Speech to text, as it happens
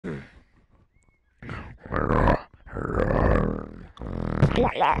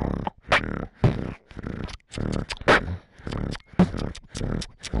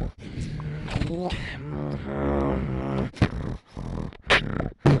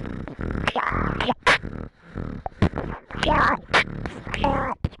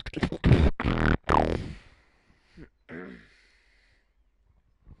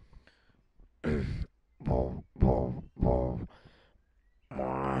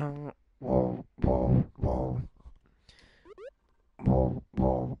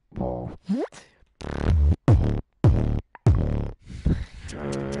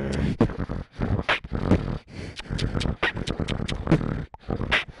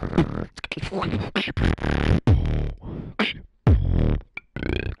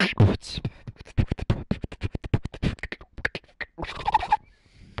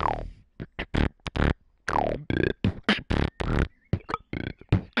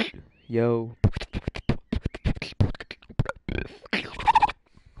Yo.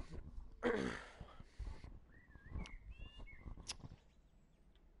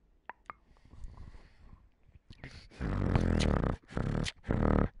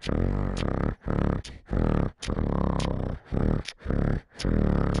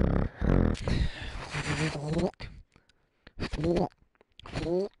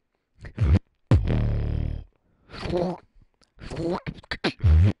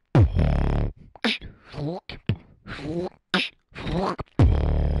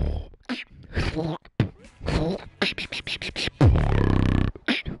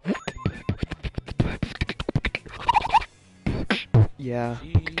 Yeah.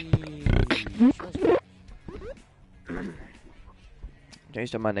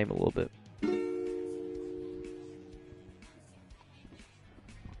 Changed up my name a little bit.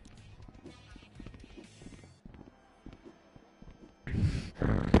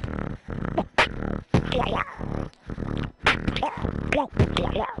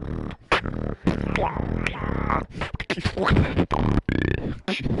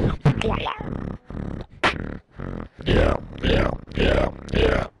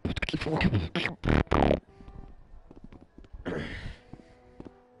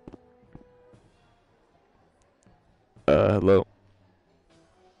 Hello.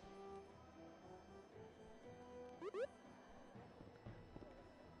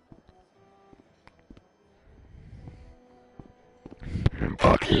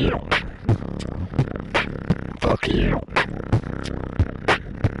 Fuck you. Fuck you.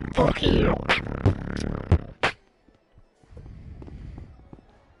 Fuck you.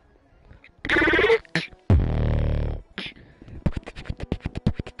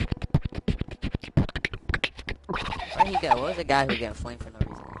 Where'd he go? What was the guy who got flamed for no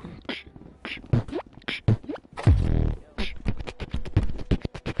reason?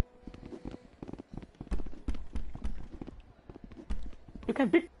 You can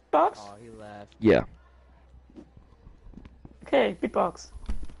beatbox? Oh, he left. Yeah. Okay, beatbox.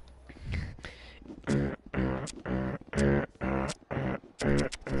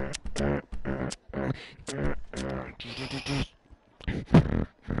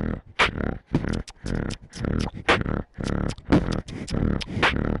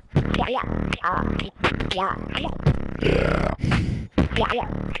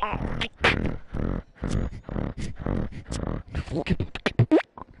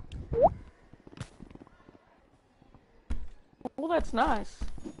 Well, that's nice.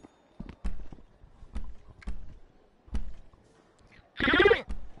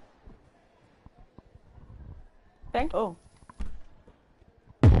 Thank. Oh.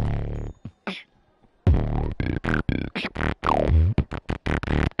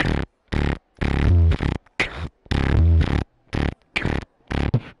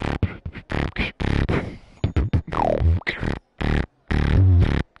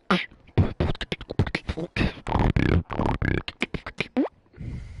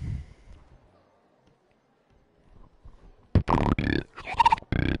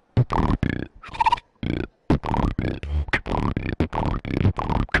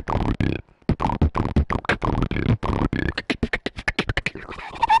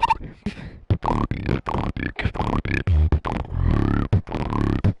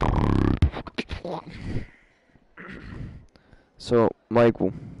 So,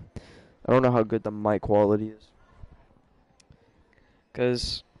 Michael, I don't know how good the mic quality is.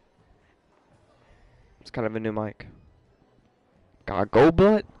 Because it's kind of a new mic. Gotta go,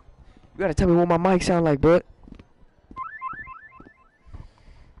 bud? You gotta tell me what my mic sound like, bud.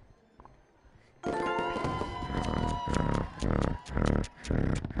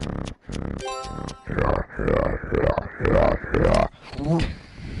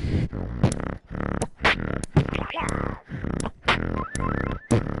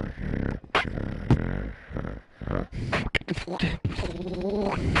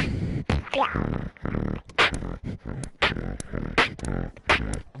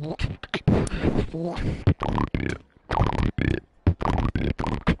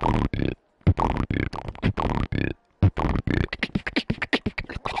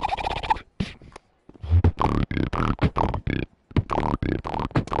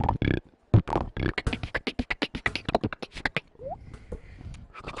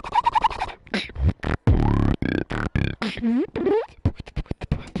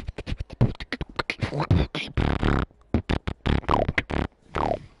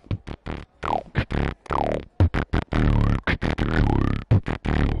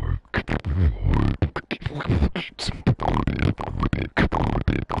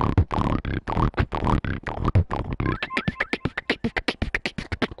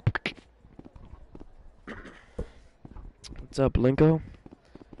 What's up, Linko?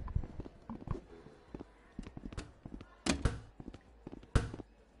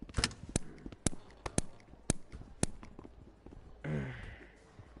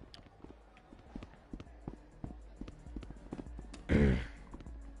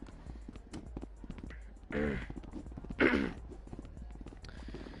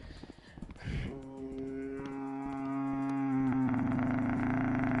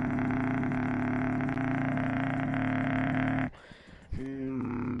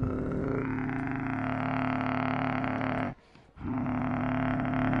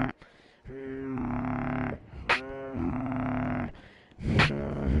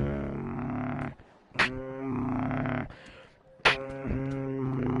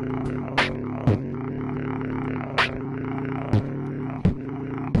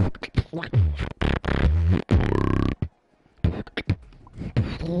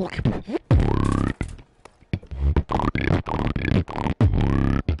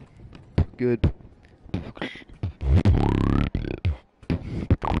 Good.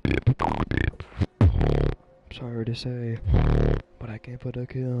 Sorry to say, but I came for the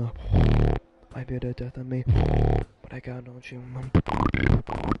kill. Might be the death of me, but I got no you.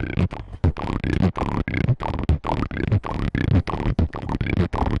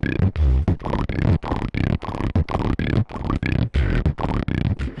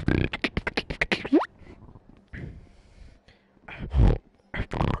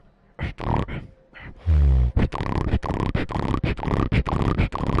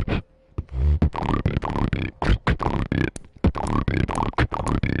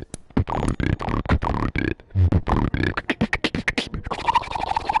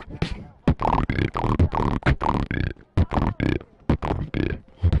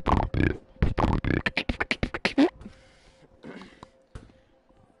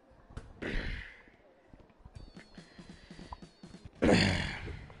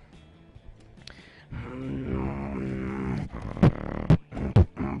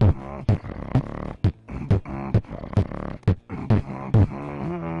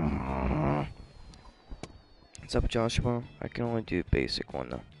 What's up, Joshua? I can only do basic one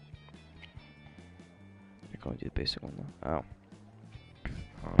though. I can only do the basic one though. Oh.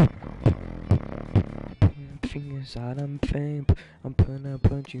 Fingers out, I'm fame. I'm putting a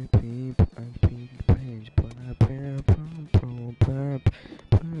bunch of people. I'm pink page, but I pump, put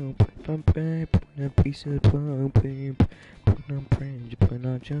a piece of pump, put a prange, but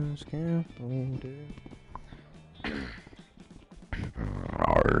I just can't hold it.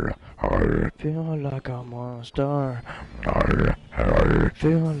 Feel like a monster.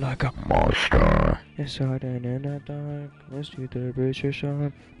 Feel like a monster. It's harder in the dark. Let's do the richer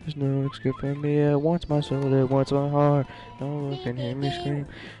sharp. There's no escape from me. It wants my soul, it wants my heart. No one can hear me scream.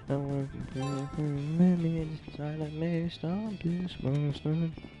 No one can hear me inside of me. Stop this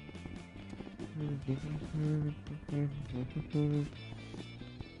monster.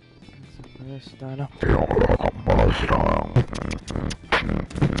 It's the best I know. Feel like a monster.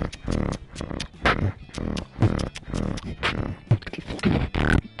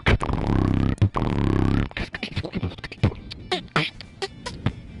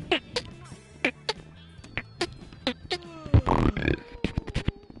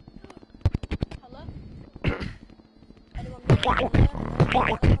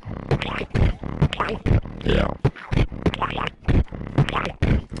 Yeah.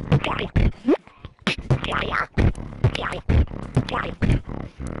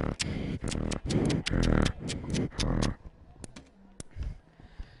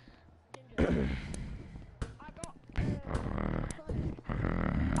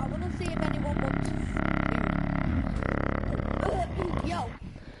 I want to see if anyone wants food. Yo.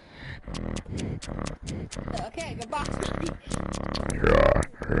 Okay, goodbye. Yeah.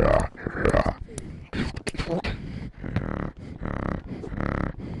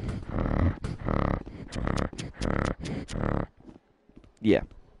 Yeah.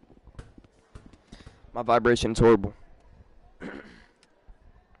 My vibration's horrible.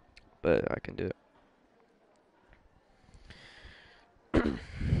 But I can do it.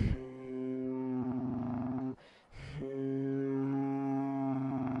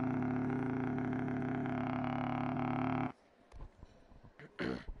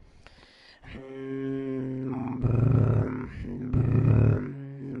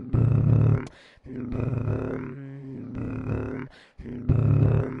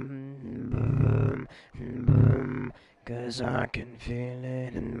 Cause I can feel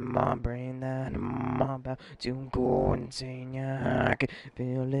it in my brain that I'm about to go insane. Yeah, I can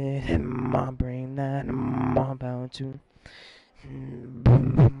feel it in my brain that I'm about to.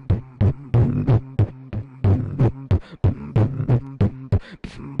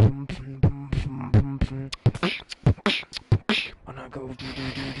 When I go.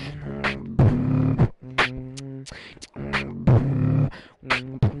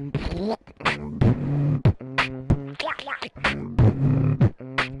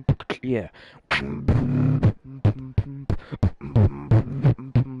 Yeah.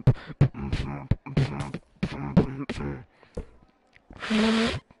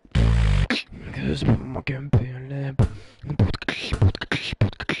 Cause I can feel it.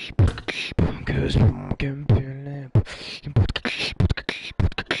 Cause I can feel it.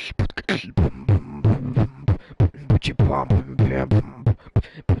 But you poppin',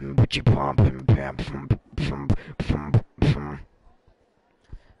 but you poppin',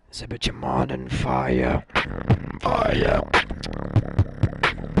 it's a bit of modern fire. Fire.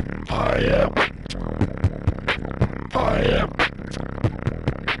 Fire. Fire.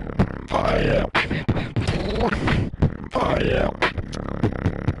 Fire. Fire.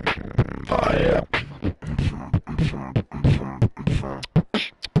 Fire.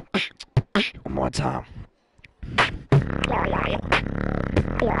 One more time. Yeah.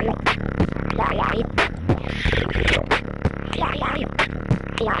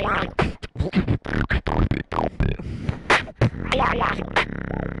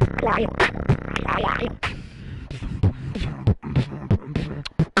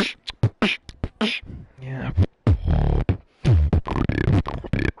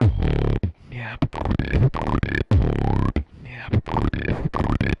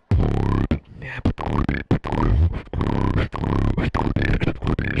 Yeah.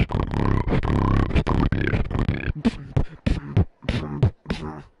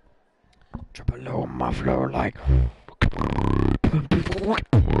 Drop a low on my floor like.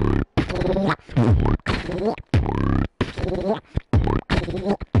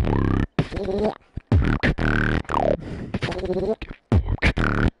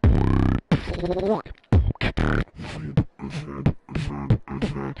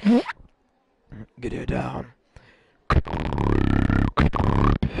 Get it down.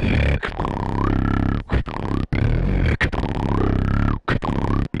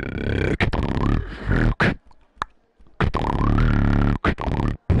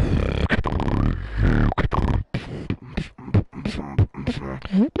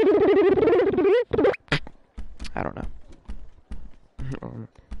 I don't know.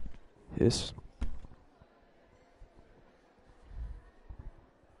 Yes.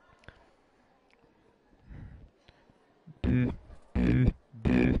 I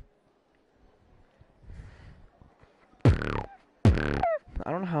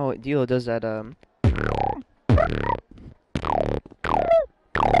don't know how Dilo does that, I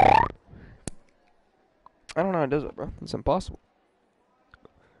don't know how it does it, bro. It's impossible.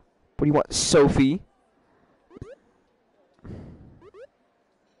 What do you want, Sophie?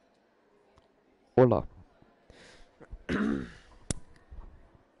 Hola.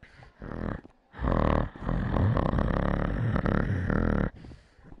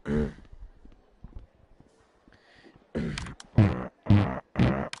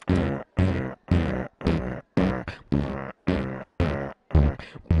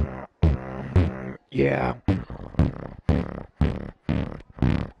 Yeah.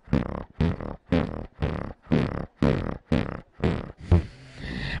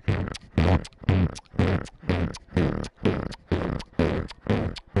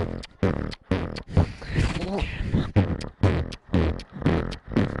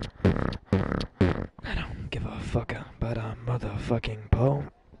 I don't give a fuck about a motherfucking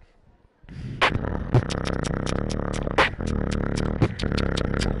poem.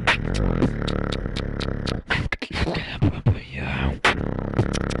 Yeah.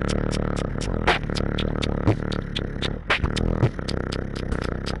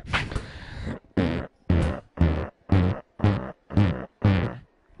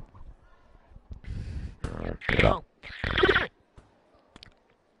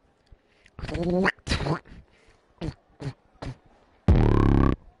 Mercy,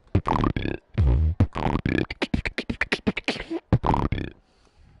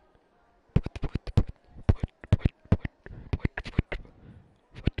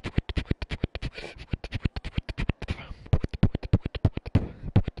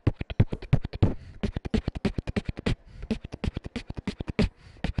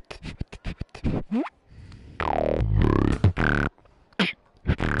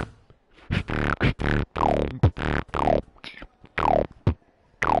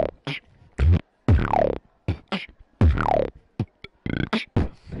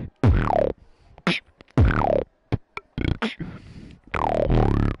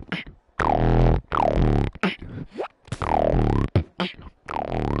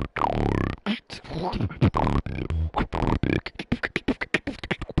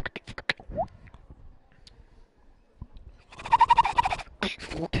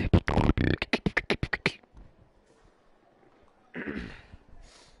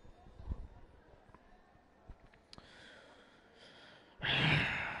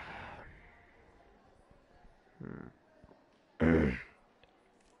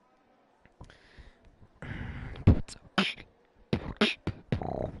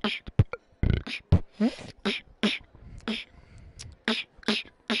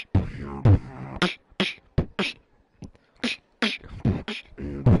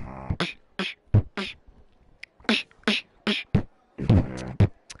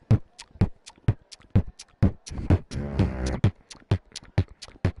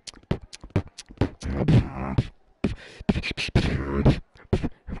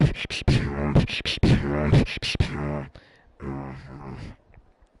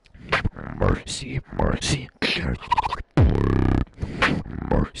 mercy, mercy,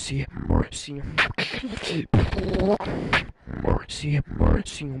 mercy, mercy, mercy,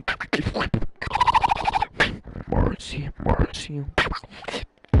 mercy, mercy.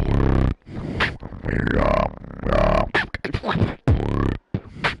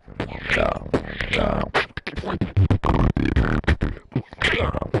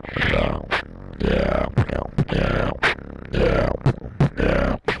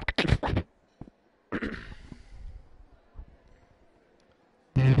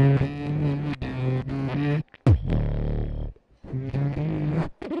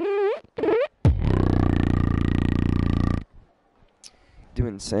 Do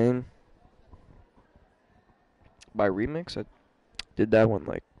Insane by Remix. I did that one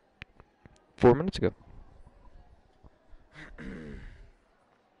like 4 minutes ago.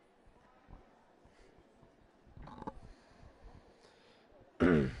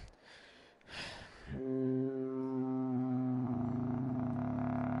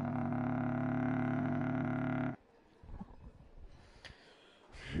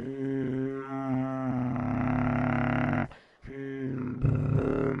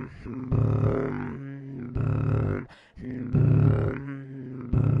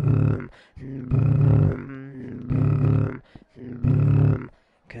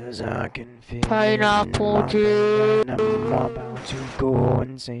 Cause I can feel Pineapple juice. I'm about to go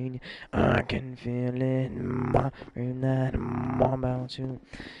insane. I can feel it in my brain that I'm about to.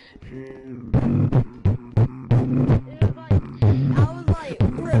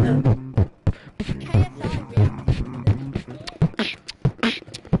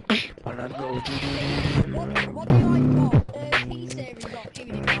 I was like, what do you like more? T-Series or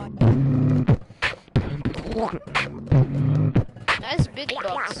PewDiePie? That's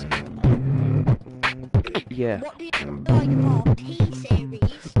Beatbox. Yeah. What do you like more?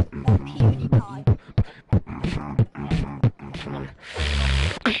 T-Series or PewDiePie?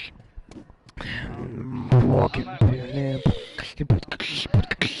 Walking PewDiePie is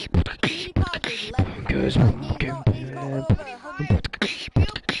legend. Cause He's got over 100.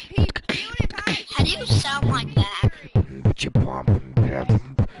 PewDiePie. How do you sound like that?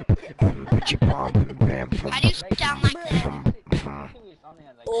 How do you sound like that?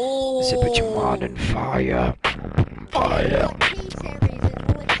 Oh. Say put your mind in fire. Fire.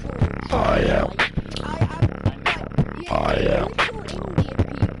 Fire. Fire.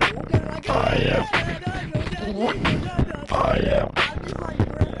 Fire. Fire.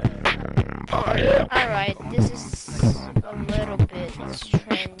 Fire. Alright, this is a little bit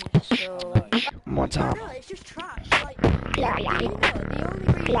strange, so... One time. No, it's just trash. Like, the only reason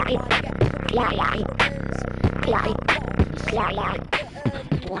why I get just like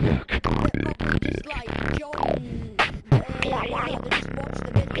join, just watch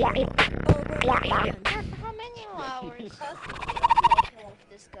the video over and again. How many hours of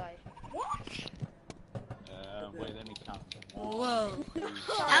this guy? What? Wait, let me count. Whoa.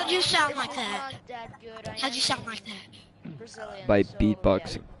 How'd you sound like It's that? not that good. I How'd you am sound like that? Brazilian. By so,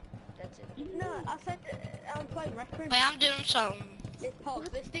 beatboxing. Yeah, that's it. No, I said I'm playing record. Wait, I'm doing something. It's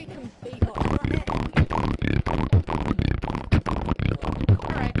Pogs. This dude can beatbox.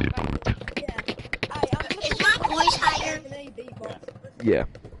 Alright, bye. Yeah. I'm Is my voice higher? beatbox. Yeah.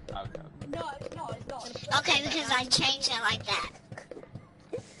 No, it's not. It's not. Okay, because I changed it like that.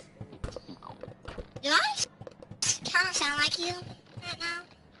 Do I kind of sound like you right now?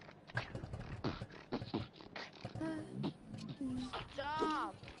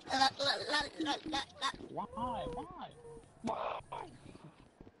 Stop. Why?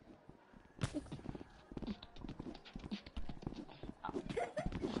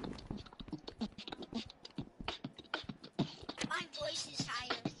 My voice is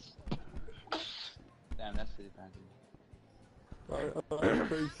higher. Damn, that's pretty bad. I'm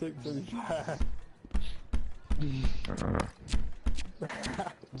pretty sick to be fair. You seem a little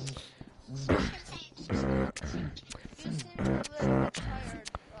tired. So, here's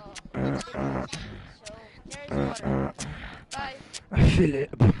water. Bye. I feel it.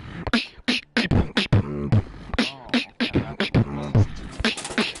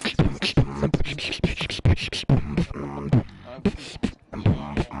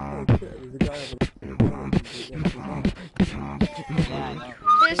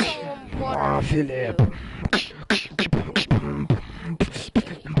 There's some water. I feel it.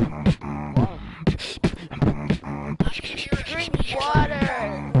 Drink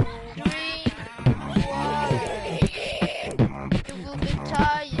water. Drink water. You will be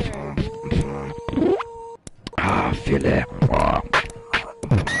tired. I feel it.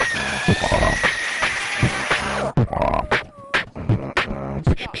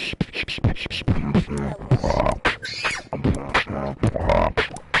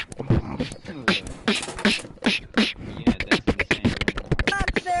 Yeah, that's insane.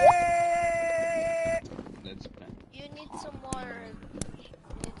 That's bad. You need some water. You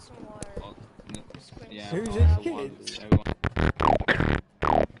need some water. Oh, no. Sprinkle Yeah. Who's some this water. kid? Everyone.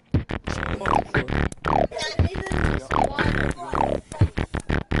 Some water.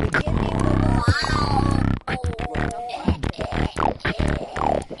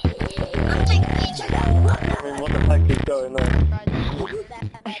 I'm taking pictures. I mean, what the heck is going on?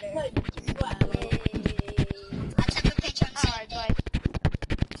 I took a picture and Alright, bye.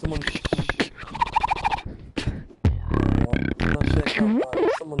 Someone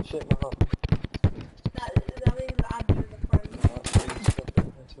someone shit my heart.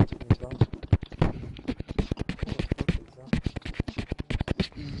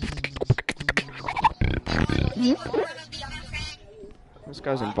 This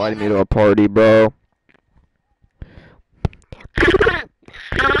guy's inviting me to a party, bro.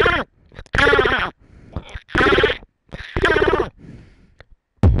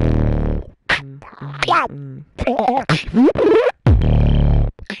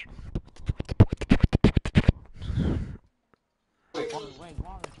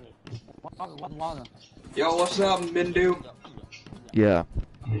 Yo, what's up, Mindu? Yeah.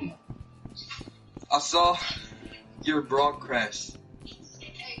 I saw your broadcast.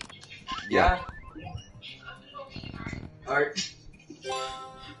 Yeah? Alright.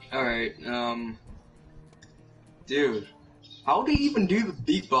 Alright, dude, how do you even do the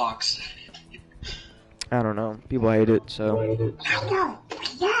beatbox? I don't know. People hate it, so.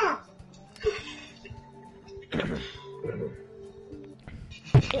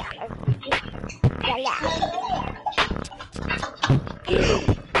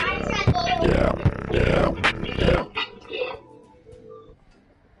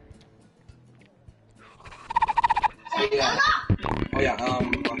 Oh yeah,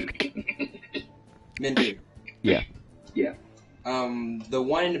 Mindu. Yeah. Yeah. The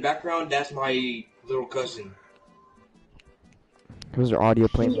one in the background, that's my little cousin. Was there audio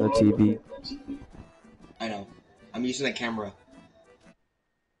playing from the TV? I know. I'm using the camera.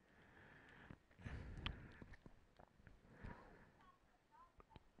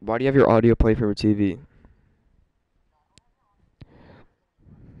 Why do you have your audio play from your TV?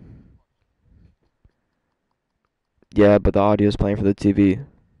 Yeah, but the audio is playing for the TV.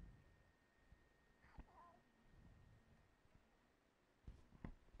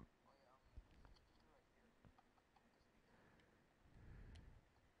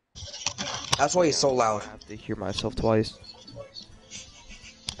 That's why it's so loud. I have to hear myself twice.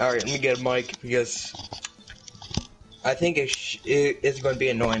 Alright, let me get a mic because I think it's going to be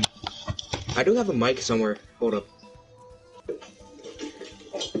annoying. I do have a mic somewhere. Hold up.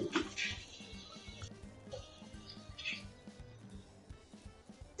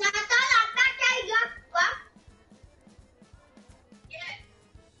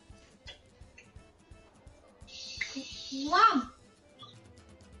 Mom.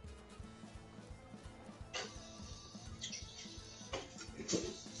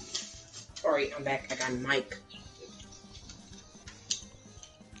 Alright, I'm back. I got a mic.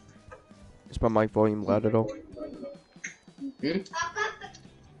 Is my mic volume loud at all? Hmm?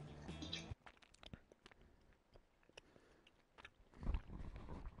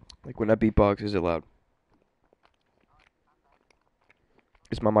 Like when I beatbox, is it loud?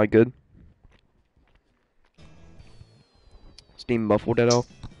 Is my mic good? Steam muffled at all?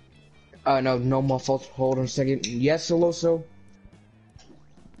 No, no muffled. Hold on a second. Yes, Soloso?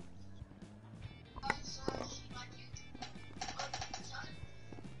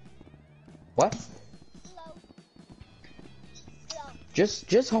 What? Hello. Hello.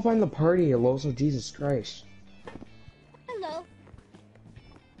 Just hop on the party, Aloso. Jesus Christ. Hello.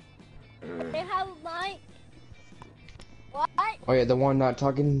 They have a mic. What? Oh yeah, the one not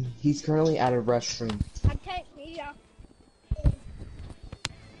talking. He's currently at a restroom. I can't hear.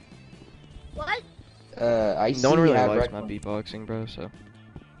 What? I see No one you really have likes red my one. beatboxing, bro, so.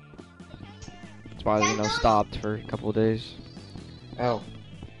 That's why, you know, stopped for a couple of days. Oh.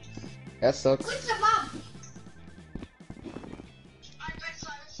 That sucks. Where's the mom?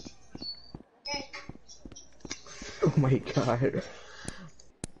 Oh my god.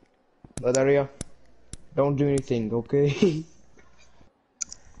 Ladaria, don't do anything, okay?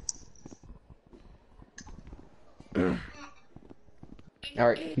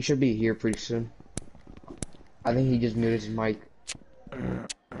 Alright, he should be here pretty soon. I think he just muted his mic.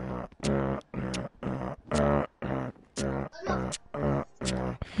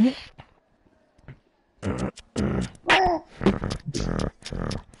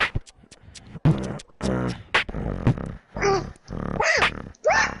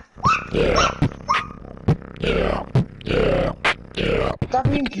 Stop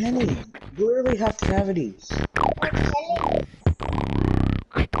being Kenny! You literally have cavities.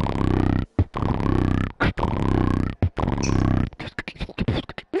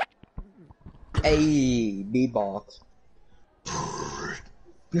 Hey, beatbox.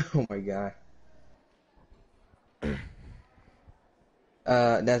 Oh my god.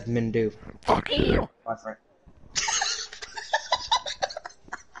 That's Mindu. Fuck you! My friend.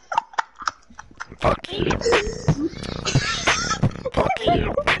 Fuck you! Fuck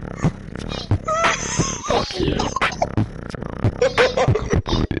you! Fuck you!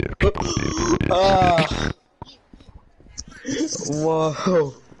 Ah.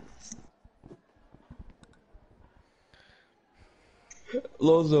 Whoa.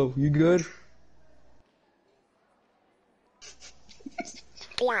 Lozo, you good?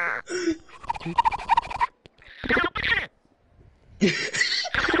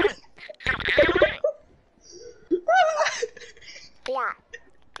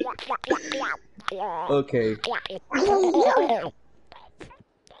 Okay.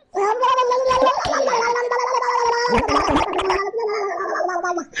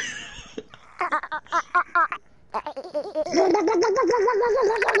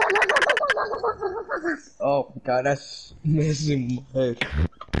 Oh god, that's messing my head.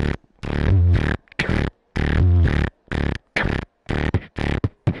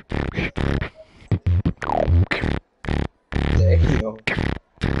 Damn.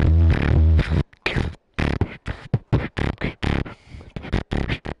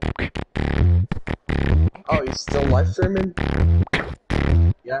 Oh, you still live streaming?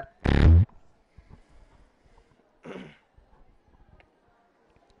 Yeah.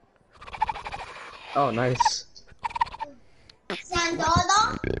 Oh, nice.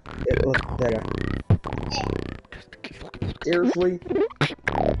 It looks better. Seriously?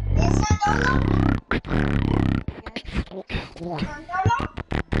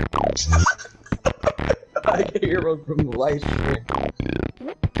 I can hear him from the live stream.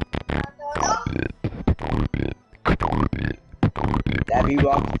 That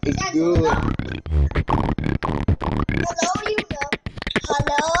beatbox is good. Hello, you go.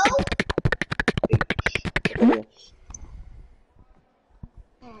 Hello?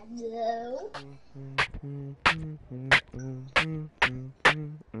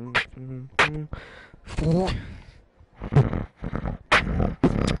 Hello?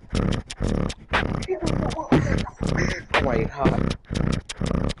 Oh my god.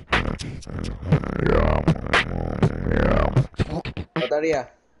 Otaria,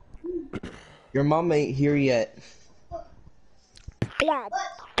 your mom ain't here yet. Your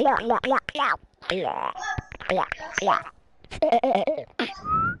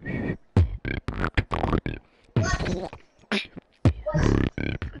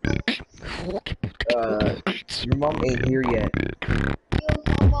mom ain't here yet.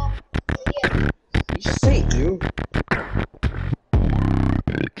 You should say it, you.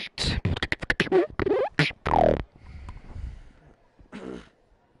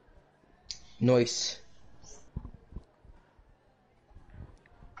 voice.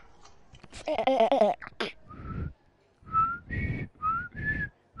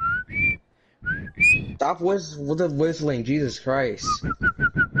 Stop with the whistling, Jesus Christ.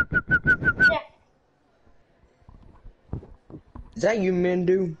 Is that you,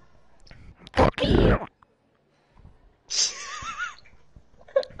 Mindu? Fuck you.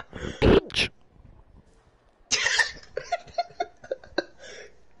 Bitch.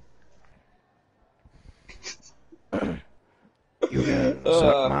 You can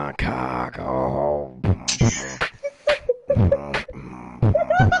suck my cock. Oh.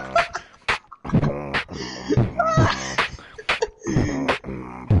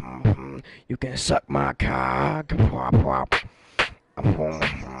 You can suck my cock. Wop, wop.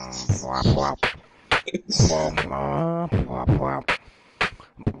 Wop, wop. Wop, wop.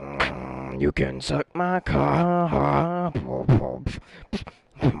 You can suck my cock.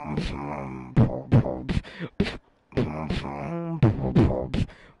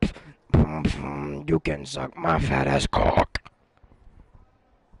 You can suck my fat ass cock.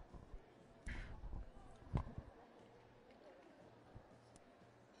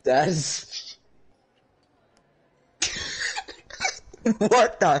 That's...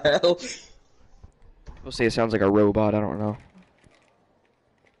 What the hell? We'll say it sounds like a robot, I don't know.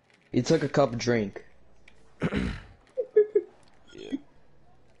 You took a cup of drink.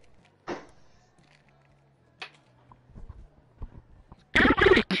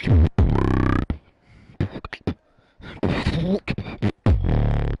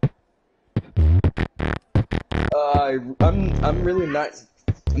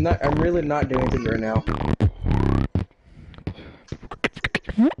 I'm really not doing anything right now.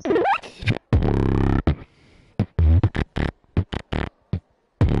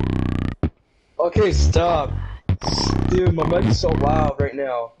 Okay, stop. Dude, my mic is so loud right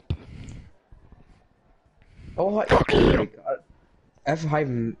now. Oh my god. I have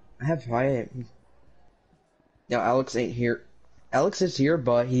high. Now Alex ain't here. Alex is here,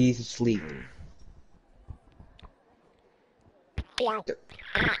 but he's asleep.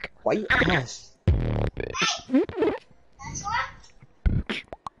 Why you ask?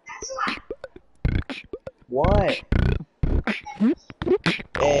 What?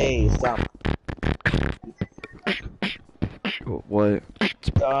 Hey, stop. What?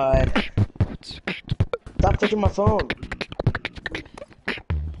 God. Stop taking my phone.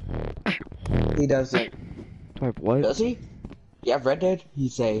 He doesn't. Type what? Does he? Yeah, Red Dead? He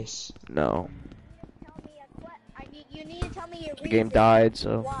says. No. You need to tell me your The game died,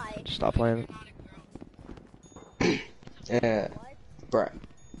 so why. just stop playing it. Yeah. Bruh.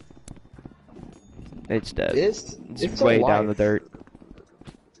 It's dead. It's way alive. down the dirt.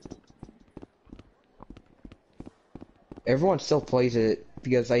 Everyone still plays it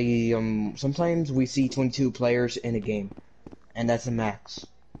because sometimes we see 22 players in a game, and that's the max.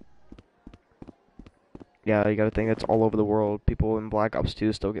 Yeah, you gotta think that's all over the world. People in Black Ops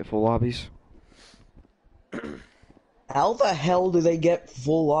 2 still get full lobbies. How the hell do they get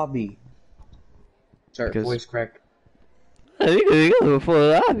full lobby? Sorry, Because- voice crack. I think they got a full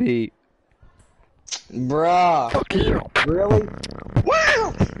lobby. Bruh. Fuck you. Really?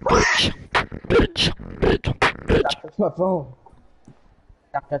 Bitch. Bitch. Bitch. Bitch. Stop touching my phone.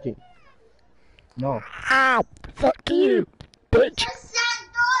 Stop touching. No. Ow. Fuck you. Bitch.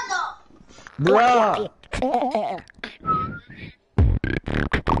 Bruh.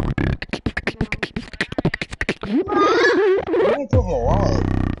 You ain't talking a lot.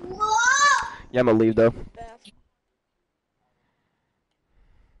 Yeah, I'm gonna leave though.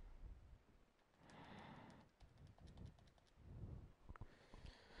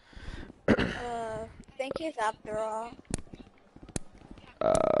 Thank you after all.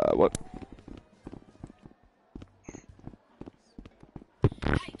 What?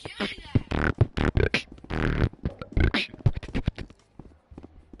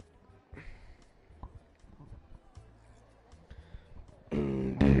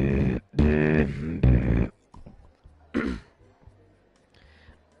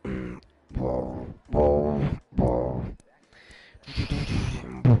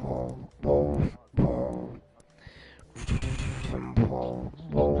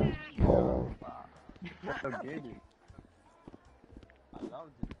 I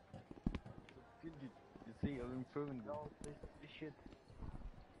loved it. Good, you see, you're improving. No, this shit.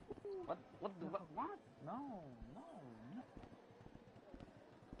 What? What? No, no, no.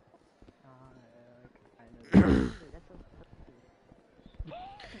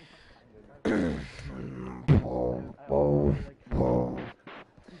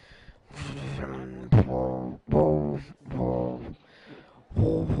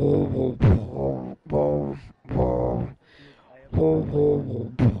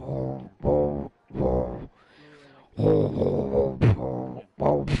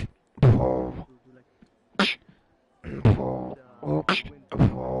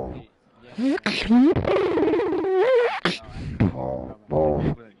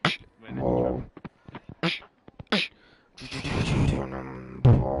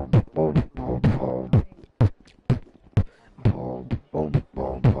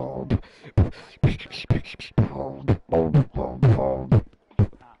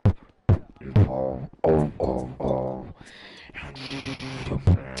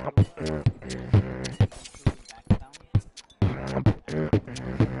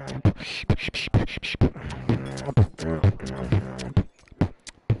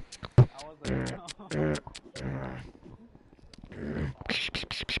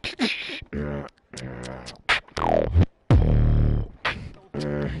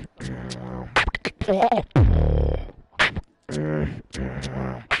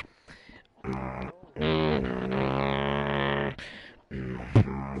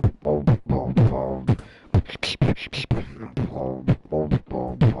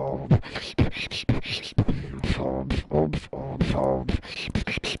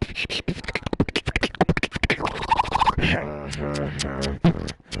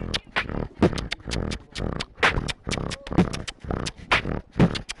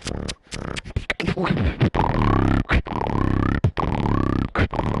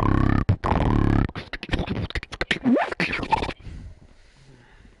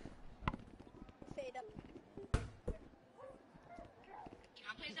 Fade up.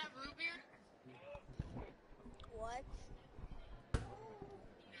 What?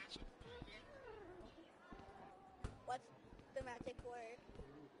 What's the magic word?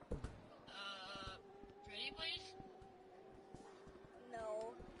 Pretty please?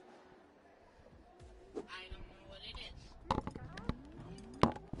 No. I don't know what it is.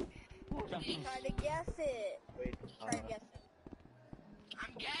 Try to guess it. Try to guess it.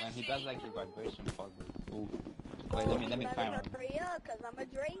 I'm guessing. When he does like the vibration puzzle. Ooh. Wait, let me Better time him. hurry up, cause I'ma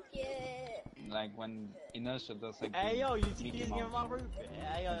drink it. Like when Inertia does like Hey the yo, you Mickey using Mouse. my root beer?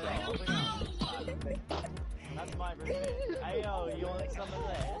 Hey yo, Okay. open up. That's my root beer. Hey yo, you want some of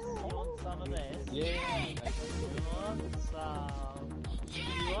this? You want some of this? Yeah. You want some? You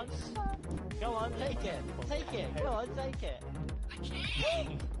want some? Go on, take it. Take it. Go on, take it. I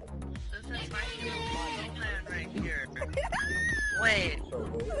can't. This is my new plan right here. Wait,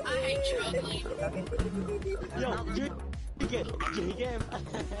 I hate struggling. Yo, take it. Take it.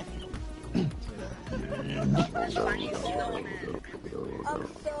 There's funny snowman. I'm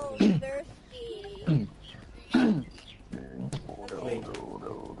so thirsty.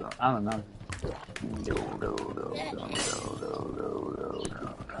 I don't know.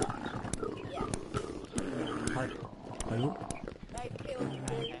 Hello? I feel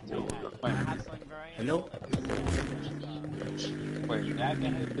good. Wait, Hello? wait, yeah, I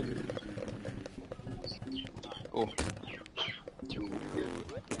can hit this. Oh.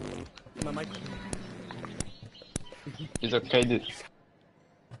 My mic. It's okay, dude.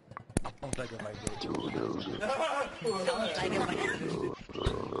 Sounds like a vibrator.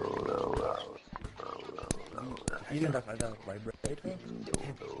 You know that vibrator?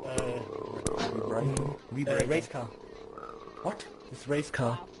 Race car. What? It's race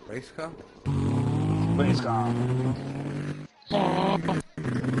car. Race car? Race car.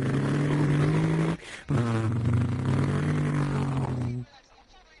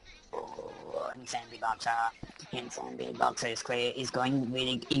 Insane Beatboxer. Insane Beatboxer is clear. Is going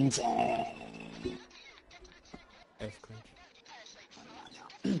really insane. That's cringe.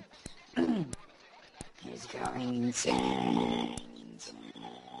 He's going insane.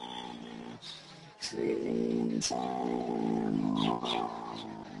 It's really insane.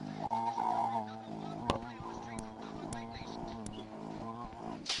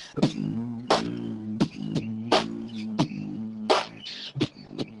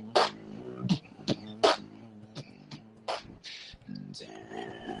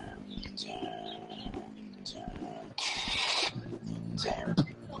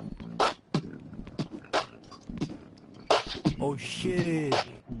 Oh shit!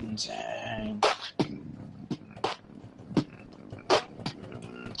 Oh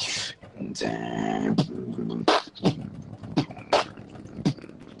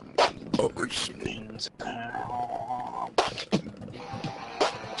shit!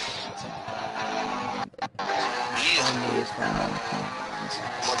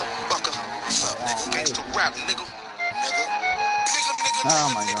 Motherfucker, what's up, nigga? Gangsta rap, nigga. Oh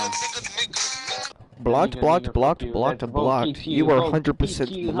my god. Blocked, blocked, blocked, blocked, blocked. You are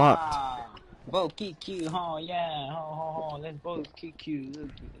 100% blocked. Both QQ, huh? Yeah, let's both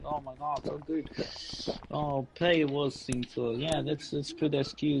QQ. Oh my god, so good. Oh, play was simple. Yeah, let's put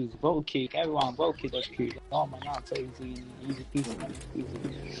SQs. Vote kick, everyone, vote kick SQ. Oh my god, so easy, easy peasy, easy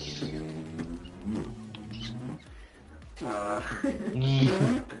peasy.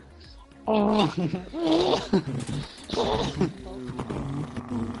 Oh.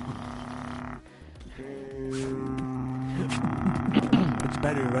 It's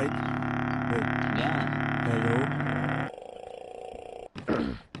better, right? Wait. Yeah. Hello?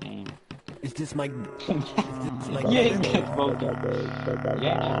 Is this my... Yeah, you get voted.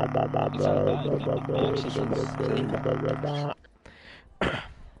 Yeah. It's not bad. I actually think it's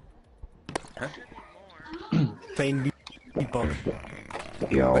Insane beatbox.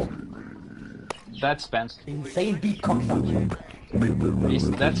 Yo. That's Spencer. Insane beatboxer.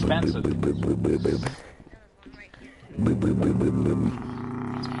 That's Spencer.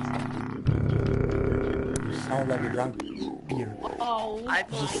 You sound like a drunk beer. Oh, I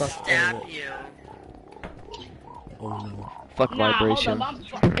will stab you. Oh no. Fuck vibration.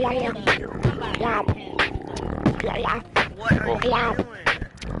 What are you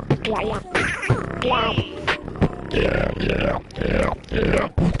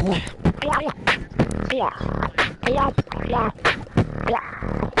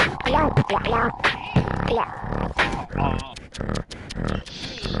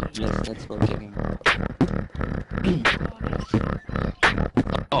Yes, that's what getting.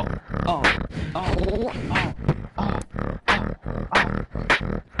 Oh.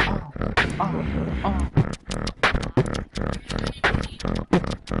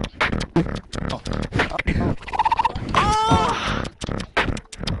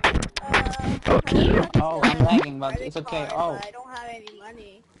 Oh, I'm lagging, but it's okay. Oh. I don't have any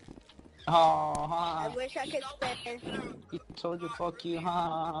money. Oh, I wish I could spend. He told you fuck you,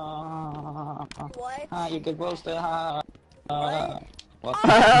 huh? What? You get roasted, huh? What?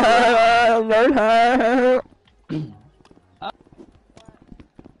 Learn how.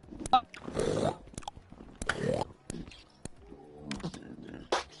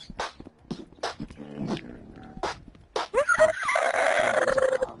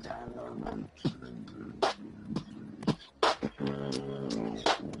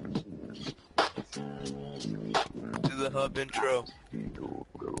 Do the hub intro.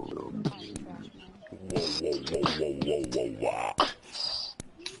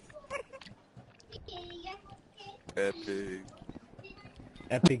 Epic.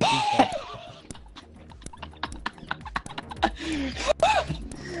 Epic beatbox.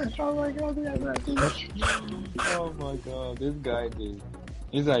 Oh my god, oh my god, this guy dude.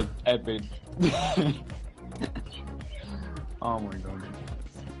 He's like epic. Oh my god.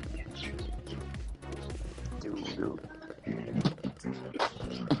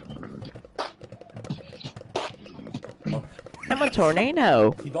 I'm a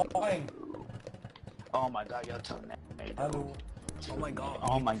tornado. He's dying. Oh my god, you're tornado. Hello. Oh my god.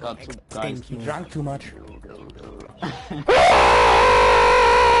 Oh my god, two guys. He drank too much.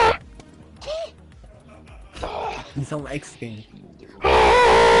 In some X game.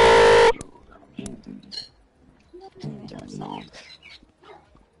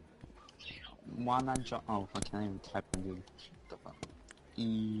 Wanna jump? Oh, I can't even type in dude. The fuck?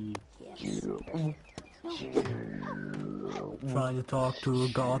 Trying to talk to a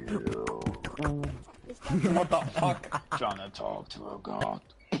god. What the fuck? Trying to talk to a god.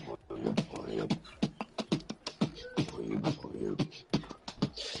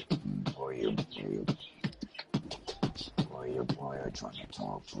 Trying to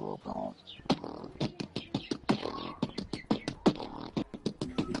talk to a god.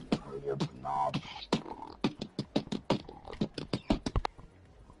 Knob.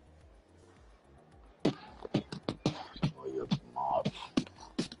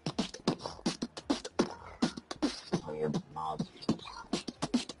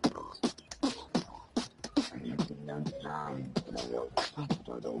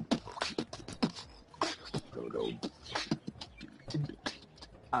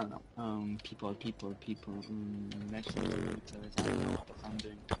 I don't know. People. Next I don't know what I'm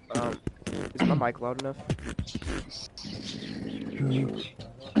doing. Is my mic loud enough?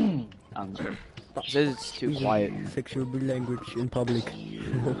 It says it's too quiet. Sexual language in public.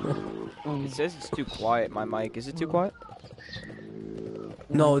 It says it's too quiet, my mic. Is it too quiet?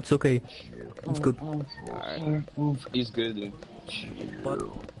 No, it's okay. It's good. Alright. It's good, dude.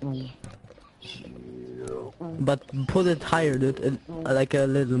 But put it higher, dude. Like a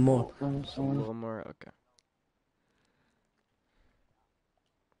little more. A little more? Okay.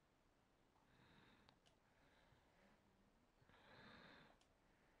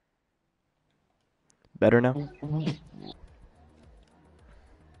 Better now?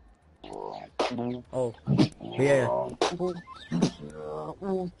 Oh, yeah.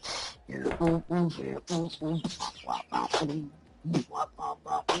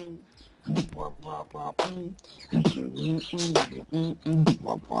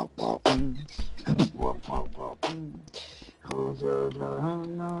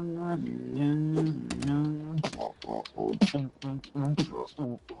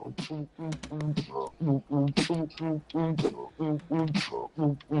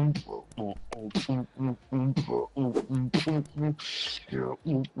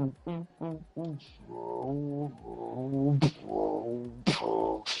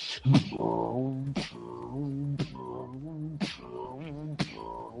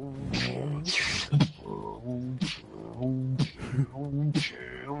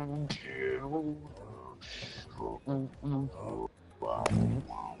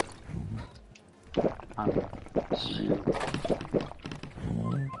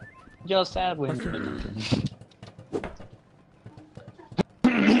 Just Edwin.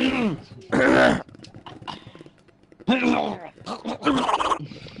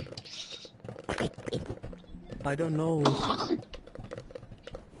 I don't know.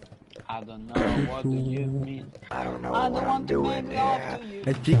 I don't know. What do you mean? I don't know I what don't I'm want to doing make love here. to you.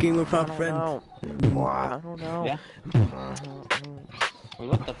 I'm speaking with I our don't friends. know. I don't know. Yeah. Wait,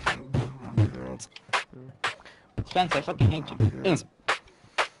 what the? Spencer, I fucking hate you.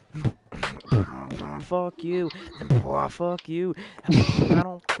 Fuck you. Fuck you. I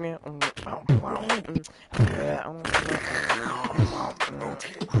don't.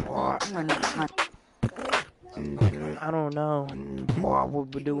 I don't know what we're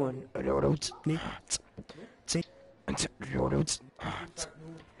doing.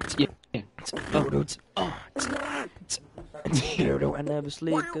 I never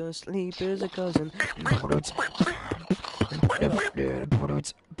sleep, cause sleep is a cousin.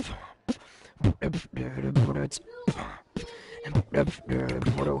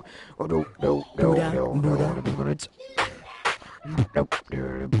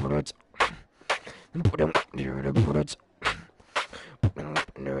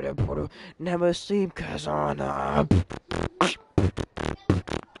 Never sleep, cause on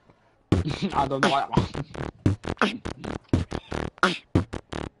I don't know what.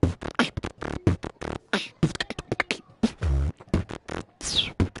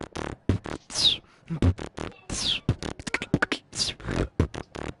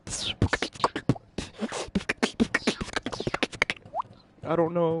 I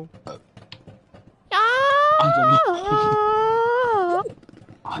don't know. I don't know.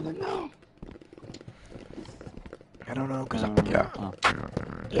 I don't know. I don't know, cause yeah.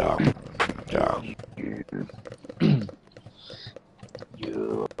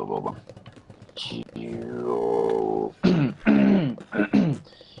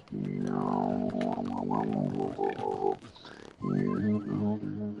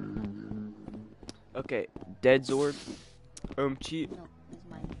 Okay, Dead Zord. Cheat. No, it's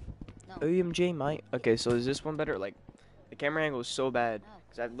mine. No. OMJ might. Okay, so is this one better? Like, the camera angle is so bad. No.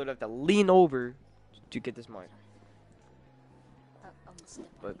 Because I literally have to lean over to get this mic. I'll step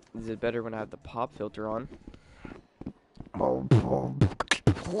on But is it better when I have the pop filter on?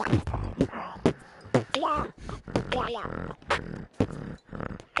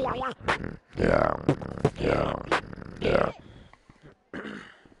 Yeah.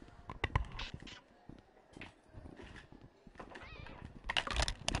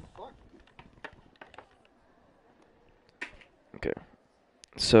 Okay.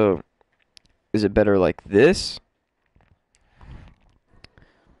 So, is it better like this?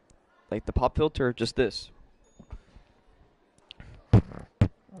 Like the pop filter or just this?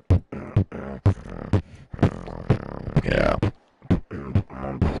 Yeah.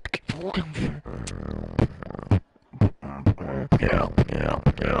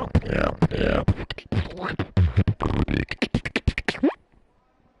 Yeah.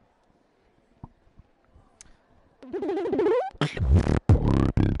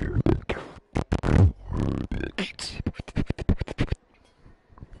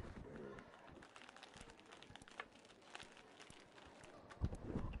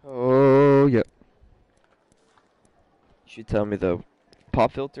 Oh, yeah. You should tell me though,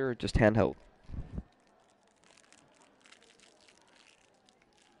 pop filter or just handheld?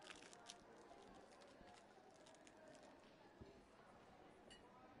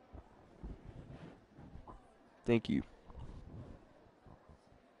 Thank you.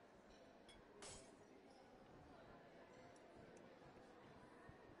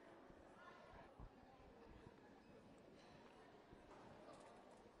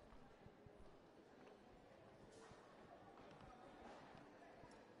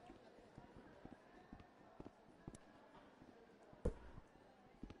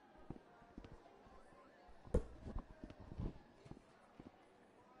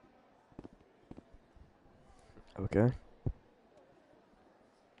 Okay.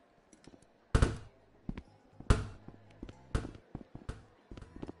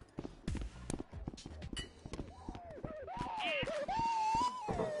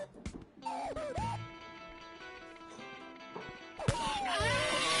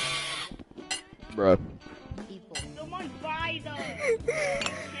 Bruh. Someone buy those.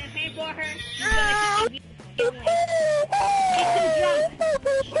 Pay for her. She's gonna keep the video going.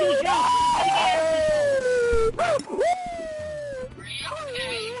 She's too drunk. To get out of control.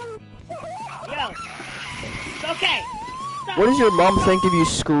 Yo. It's okay. Stop. What does your mom think of you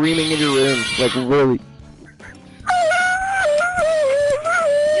screaming in your room? Like, really?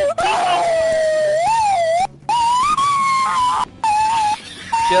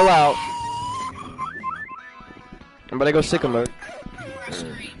 Chill out. I'm gonna go sicko mode.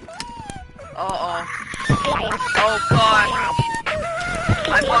 Uh-oh. Oh, God.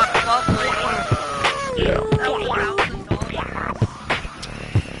 I bought something.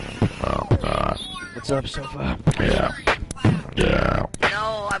 What's up, Sofa?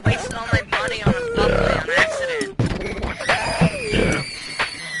 No, I wasted all my money on a bubbly on accident.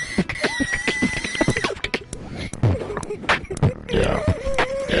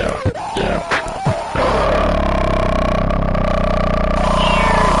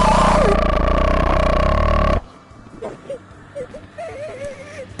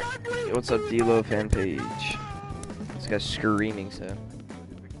 What's up, D-Lo fan page? This guy's screaming, so.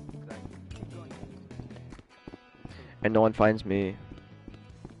 And no one finds me.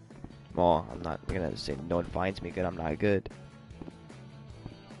 Well, I'm not gonna say no one finds me good. I'm not good.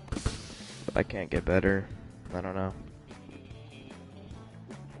 But I can't get better. I don't know.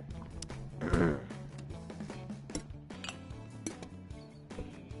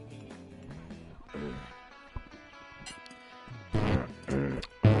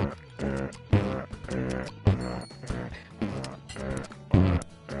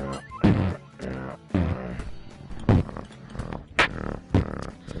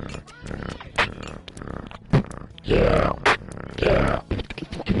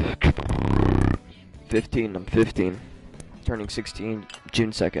 I'm 15. Turning 16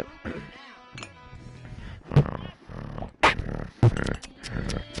 June 2nd.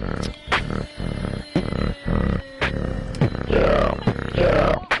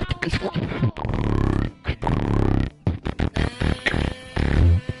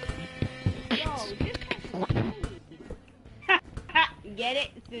 Get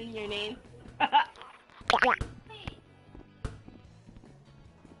it? It's in your name.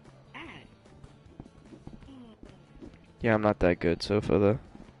 Yeah, I'm not that good. Sofa, though.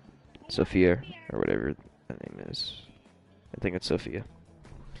 Sophia, or whatever that name is. I think it's Sophia.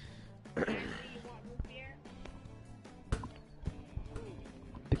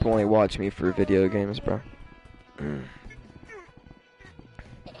 People only watch me for video games, bro.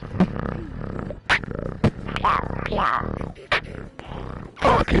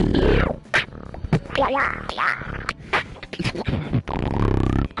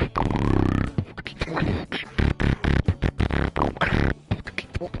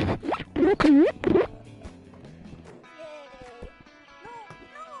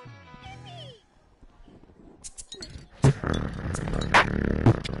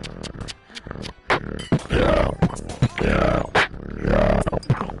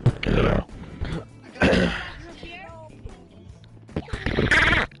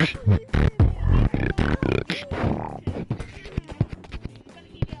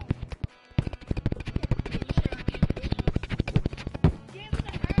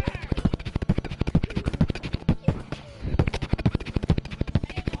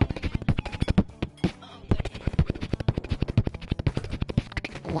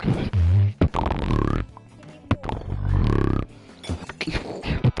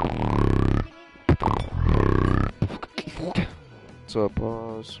 What's up,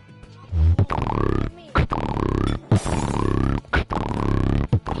 boss?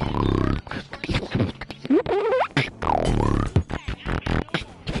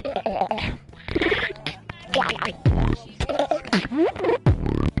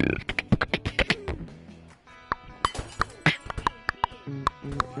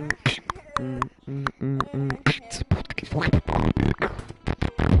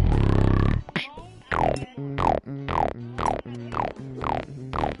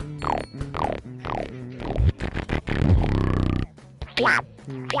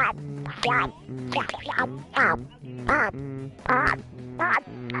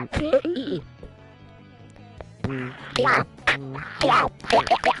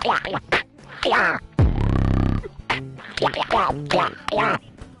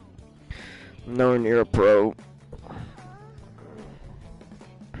 Knowing you're a pro,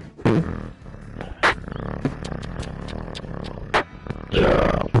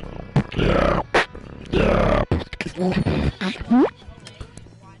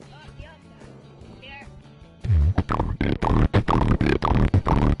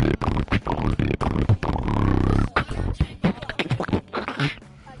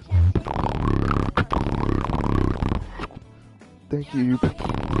 thank you.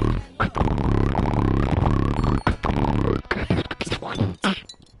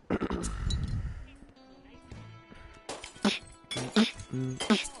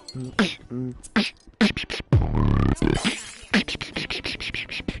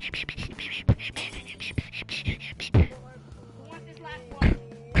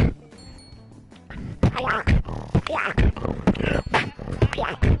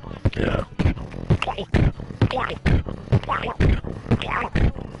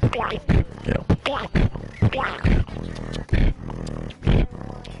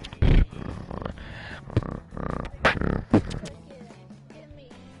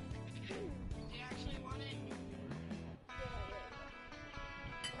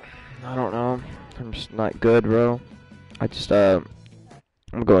 I don't know. I'm just not good, bro. I'm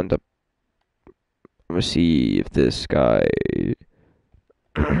going to. I'm gonna see if this guy.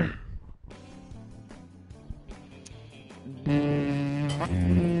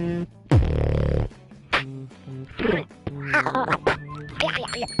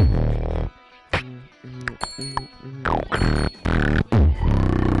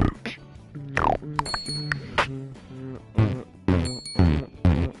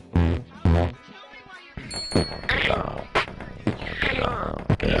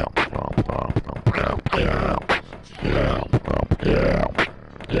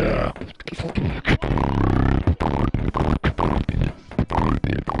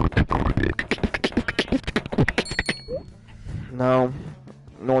 No,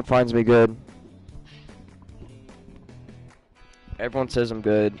 no one finds me good. Everyone says I'm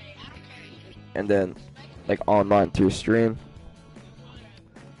good, and then, like online through stream,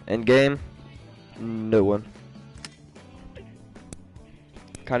 in game, no one.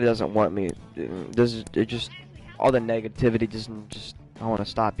 Kind of doesn't want me. It just all the negativity just I want to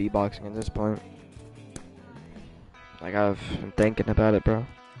stop beatboxing at this point. Like I've been thinking about it, bro.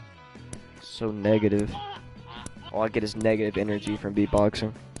 So negative. All I get is negative energy from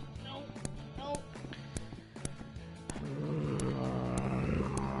beatboxing.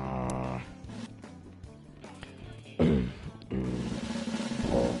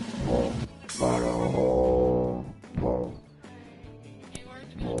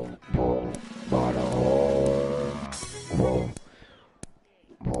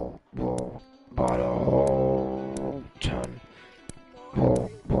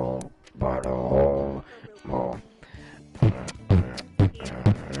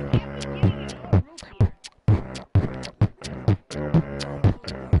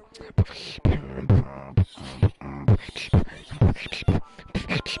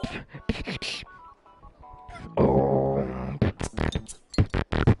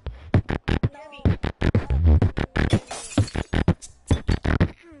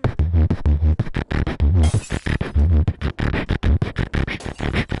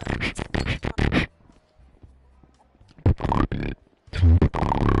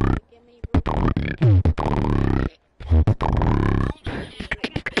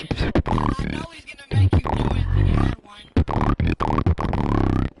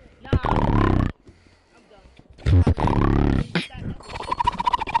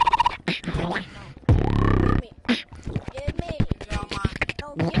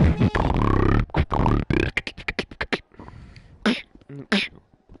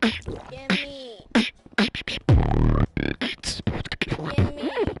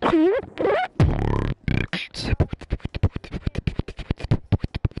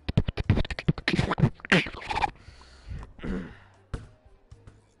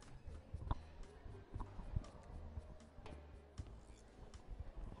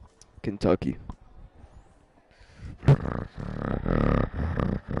 Kentucky.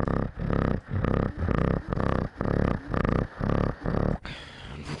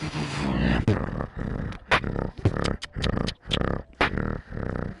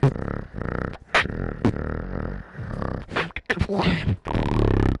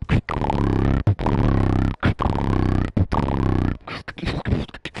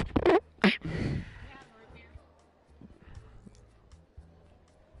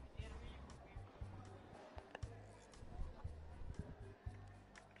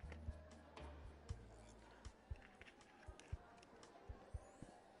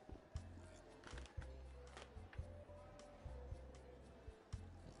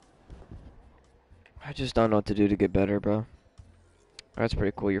 I just don't know what to do to get better, bro. That's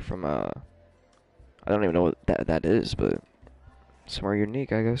pretty cool. You're from I don't even know what that is, but somewhere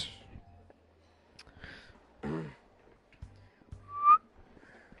unique, I guess.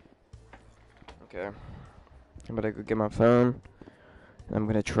 Okay. I'm gonna go get my phone. And I'm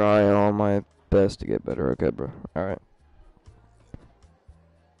gonna try all my best to get better. Okay, bro. All right.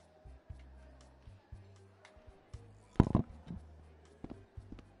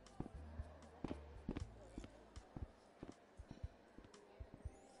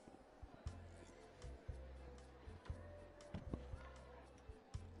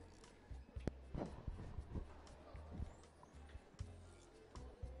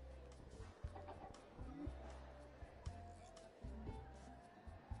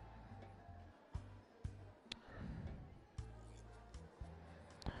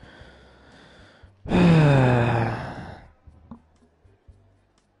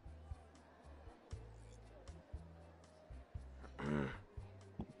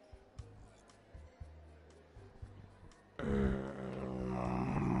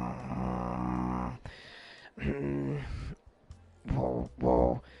 Whoa,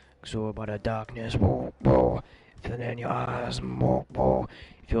 whoa. So by the darkness, whoa, whoa. Feel it in your eyes, whoa, whoa.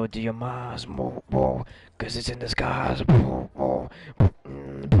 Feel it to your minds, whoa, whoa. Cause it's in the skies, whoa, whoa.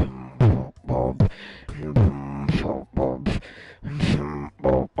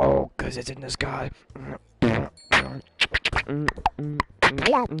 Cause it's in the sky.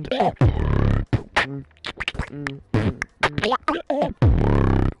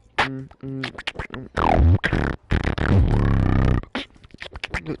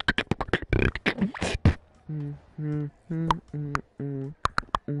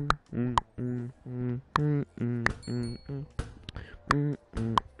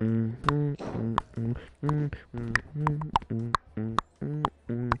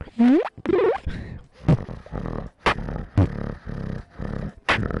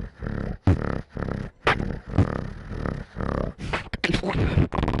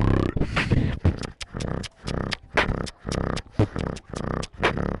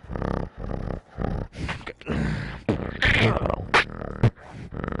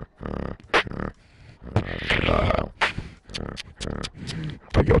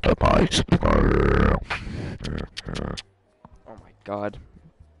 Oh my god.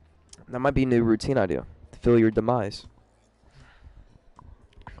 That might be a new routine idea. To feel your demise.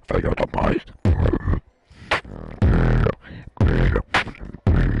 Feel your demise.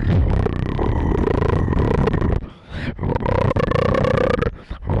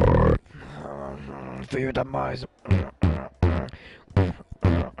 Feel your demise.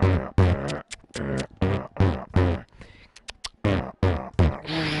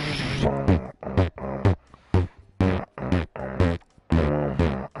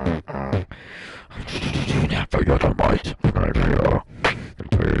 For your demise. For your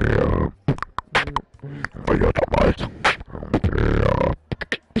demise. For your demise.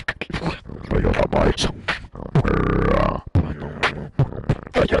 For your demise.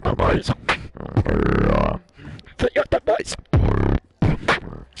 For your demise.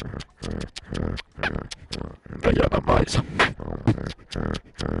 For your demise.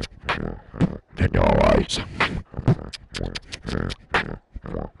 In your eyes.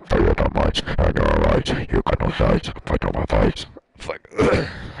 For your demise. In your eyes. You cannot hide. Fight on my face. Fuck.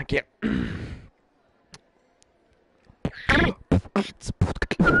 I can't.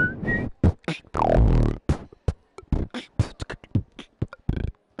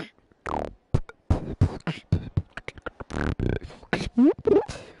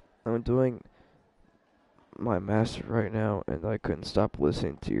 I'm doing my master right now, and I couldn't stop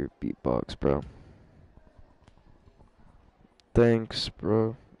listening to your beatbox, bro. Thanks,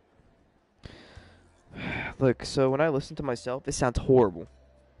 bro. Look, so when I listen to myself, it sounds horrible.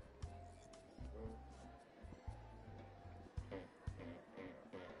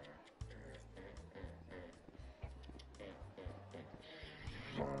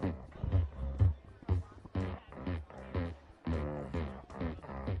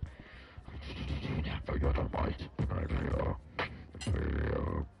 For your demise. For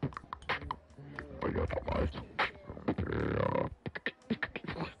your demise.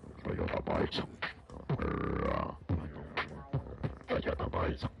 For your demise. For your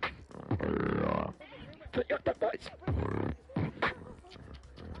demise. For your demise.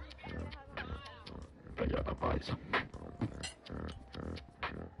 For your demise.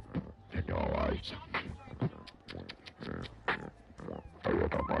 In your eyes. For your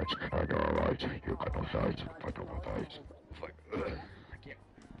demise. In your eyes. You cannot hide. Fight on my face. Fuck. I can't.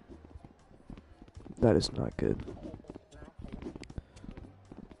 That is not good.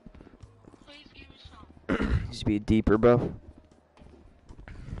 Needs to be deeper, bro.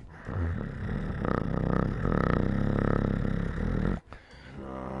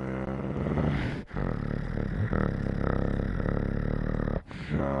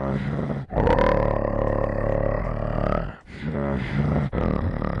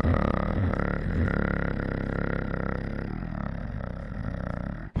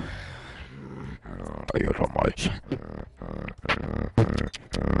 You're so much.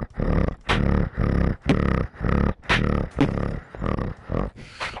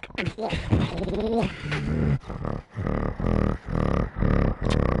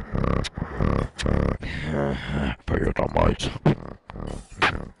 For your demise.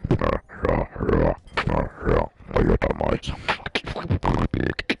 For your demise.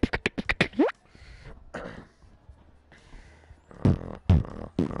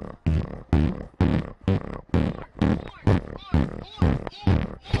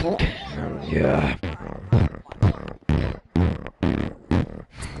 Yeah.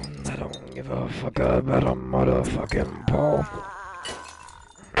 I don't give a fuck about a motherfucking ball.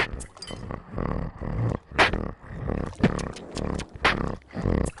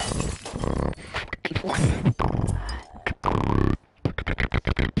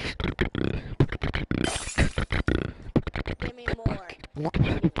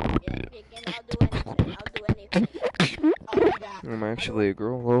 actually a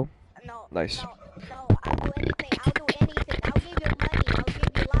girl. Hello. No. Nice. No. I'll do anything. I'll do anything. I'll give you money. I'll give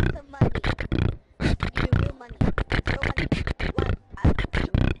you lots of money. I'll give you real money. Real money.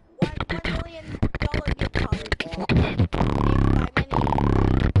 $1 million gift card.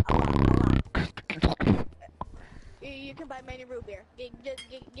 You can buy many root beer.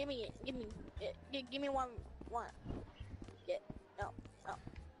 Give me it. Give me one.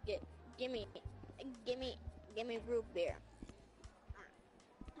 Give me root beer.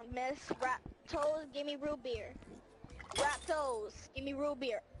 Miss Raptos, give me root beer. Raptos, give me root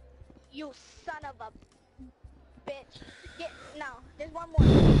beer. You son of a bitch. No, there's one more.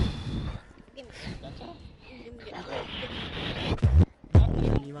 Give me.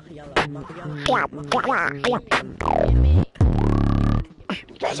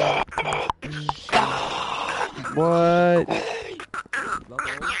 What?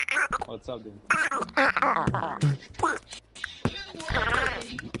 What's up, dude?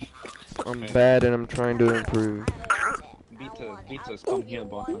 I'm bad and I'm trying to improve. Beaters, come here,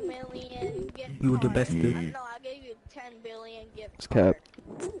 boy. You the best, dude. No, I gave you 10 billion gift It's cap.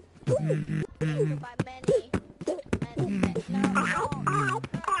 You can buy many.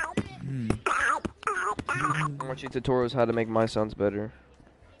 I'm watching tutorials how to make my sounds better.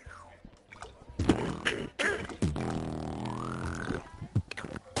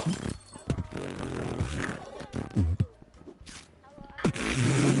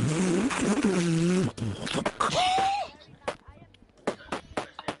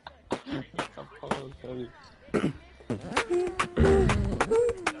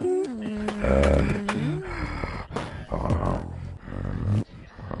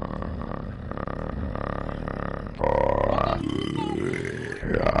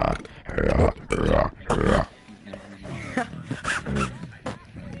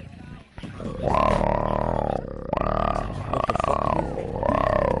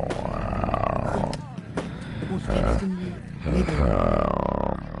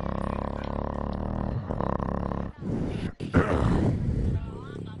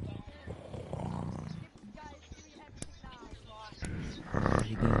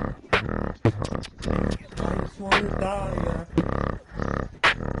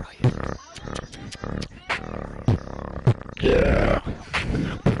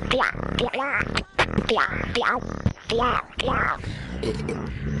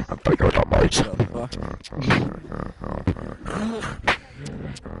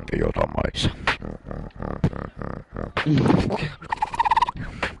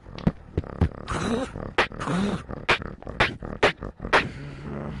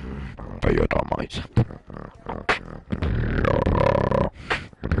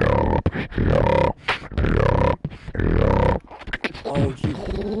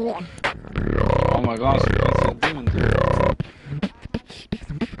 Oh my gosh, it's a demon, dude.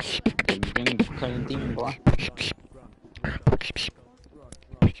 You're gonna become a demon, boy.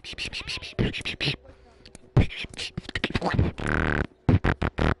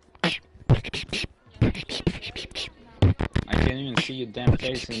 I can't even see your damn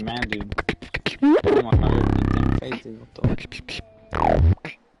face, man, dude. Oh my god, your damn face, dude. What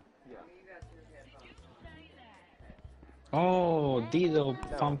the... Oh, Dido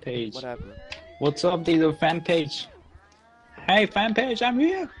fan page. What happened? What's up, Dido fan page? Hey, fan page, I'm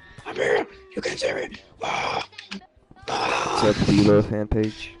here. I'm here. You can see me. What's up, Dilo fan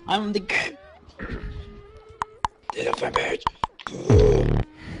page? I'm the Dido fan page.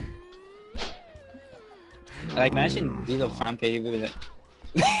 Like, imagine Dido fan page with it.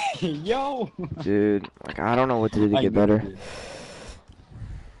 Yo. Dude, like I don't know what to do to get better.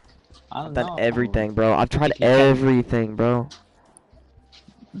 I've done everything, bro. I've tried everything, bro.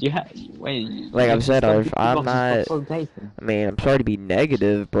 Yeah, wait. Like I've said, I'm not. I mean, I'm sorry to be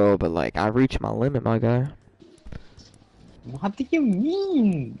negative, bro, but like I reached my limit, my guy. What do you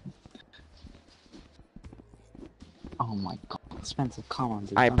mean? Oh my god, Spencer, come on,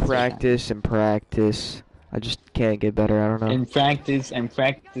 dude. I practice and practice. I just can't get better. I don't know. And practice and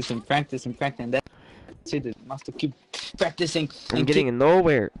practice and practice and practice, and that's it. Must keep practicing. I'm getting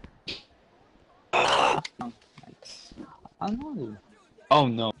nowhere. I know. Oh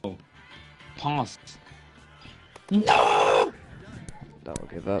no. Pause. No! Don't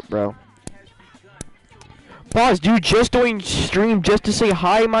give up, bro. Pause, dude, just doing stream just to say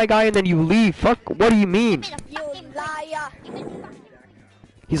hi, my guy, and then you leave. Fuck, what do you mean? You liar.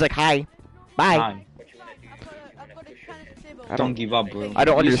 He's like, hi. Bye. Hi. Don't give up, bro. I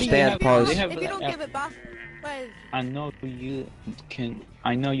don't understand, pause. If you don't give it back, I know you can.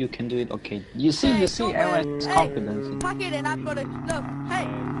 I know you can do it. Okay. You see, everyone's confidence. Pack it and I've got it. Look, hey,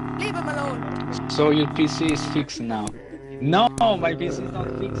 leave him alone. So your PC is fixed now. No, my PC is not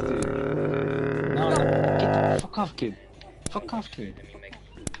fixed, dude. No, get the fuck off, kid. Fuck off, kid.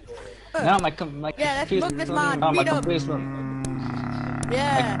 No, my Yeah, let's computer's book this not man. even, my Beat up. computer's not,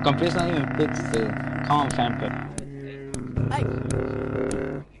 Yeah. my computer's not even fixed, dude. Come on, Famper. Hey.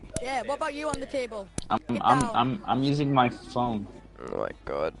 Yeah, what about you on the table? Get down. I'm using my phone. Oh my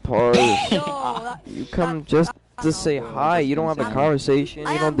god, pause. Yo, You come just to say hi. You don't have a conversation.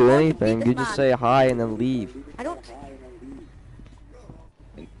 You don't do anything. You just say hi and then leave. I don't.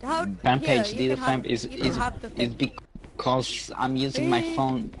 How? Rampage, Here, you the can Famp have- is you can have the thing. because I'm using my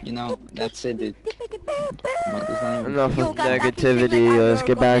phone, you know, that's it, dude. Enough Yo, of guys, I can sing negativity. like Let's that,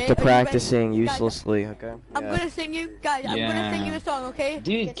 get back okay? to Are you ready? practicing uselessly, okay? I'm gonna sing you, guys. I'm gonna sing you a song, okay?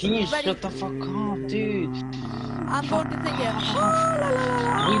 Dude, can you Ready? shut the fuck up, dude? I'm going to sing it.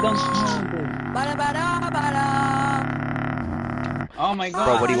 We don't smoke, dude. Ba-da-ba-da-ba-da. Oh my god.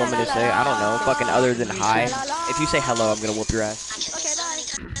 Bro, what do you want me to say? I don't know. Fucking other than hi. If you say hello, I'm gonna whoop your ass. Okay, bye.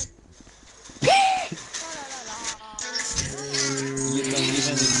 You don't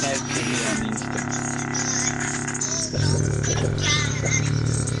even reply to me on Insta.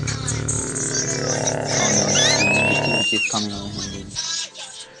 Oh no, he's coming over here,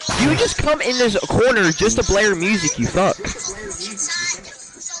 dude. You just come in this corner just to blare music, you fuck.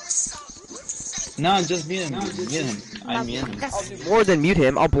 No, just mute him. Mute him. I mute him. More than mute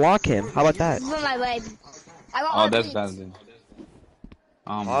him, I'll block him. How about that? Move my way. I want Oh, more that's beats. bad, dude.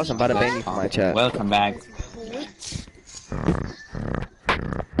 Awesome, bada bang you for my chat. Welcome back.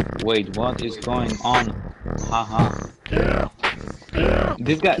 Wait, what is going on? Haha.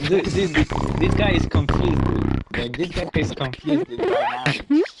 This guy, this guy is confused, dude. Like, this guy is confused dude, right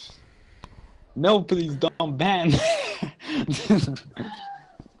now. No, please don't ban.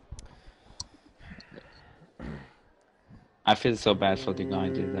 I feel so bad for the guy,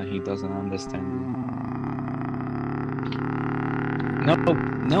 dude, that he doesn't understand.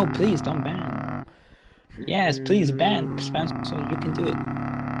 No, please don't ban. Yes, please ban, Spencer, so you can do it.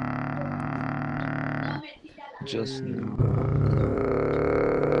 Just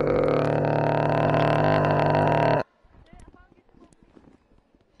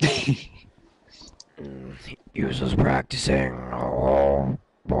Users practicing.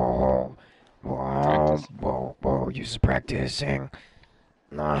 Users practicing.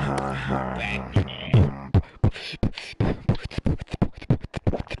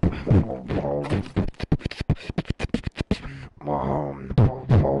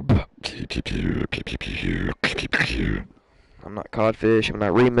 I'm not Codfish, I'm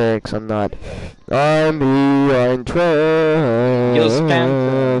not Remix, I'm behind trash. Yo,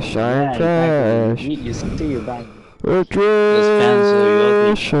 Spencer. I'm trash. You see your back. Trash,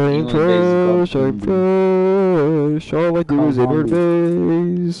 I'm trash, I'm trash. All I do is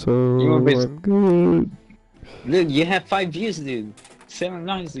interface, so I'm good. Look, you have 5 views, dude. 7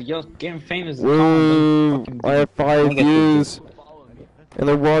 likes, dude. You're getting famous. Woo, I have 5 views. And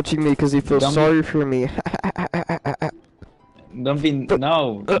they're watching me because they feel sorry for me. Don't be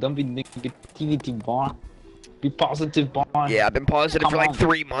negativity, boy. Be positive, boy. Yeah, I've been positive for like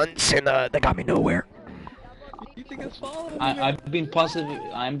 3 months, and that got me nowhere. I've been positive.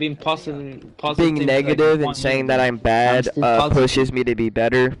 I'm being positive. Being negative like and saying that I'm bad pushes me to be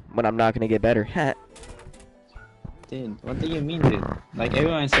better when I'm not gonna get better. Dude, what do you mean, dude? Like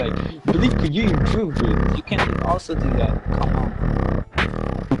everyone's like, believe could you improve, dude? You can also do that. Come on.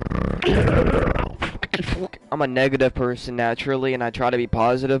 I'm a negative person naturally, and I try to be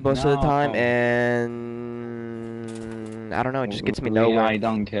positive most of the time, and I don't know, it just gets me nowhere. I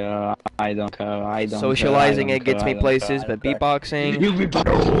don't care. I don't care. I don't. Socializing care, it gets me places, but beatboxing. Hey,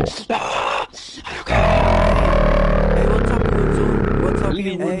 what's up,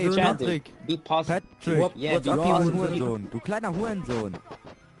 Even hey, Patrick. Be positive. Patrick, Yeah, what's be up, du positive. Hurensohn? Du kleiner Hurensohn.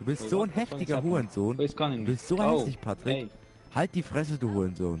 Du bist so ein heftiger Hurensohn. Du bist so hässlich, Patrick. Halt die Fresse, du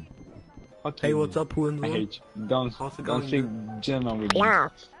Hurensohn. Hey, what's up, Hurensohn? I hate you. Don't speak German with me.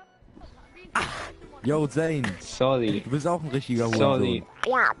 Yo, Zane. Sorry. Du bist auch ein richtiger Hurensohn.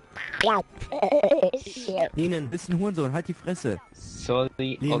 Sorry. Linen. Bist ein Hurensohn, halt die Fresse.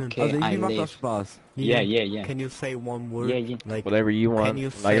 Sorry, Linen. okay, Also I irgendwie macht live. das Spaß. Yeah. Can you say one word? Yeah. Like, Whatever you want. Can you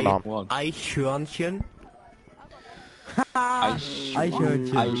Like say your mom. Eichhörnchen?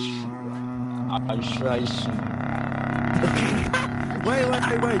 Eichhörnchen. Wait. What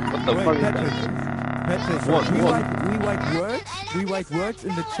the fuck is Patrick. Patrick, What? we write words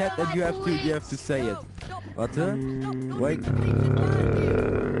in the chat and you have to say it. Warte. Wait.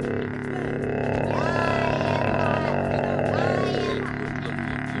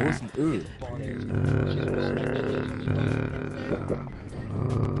 Wo ist ein Öl?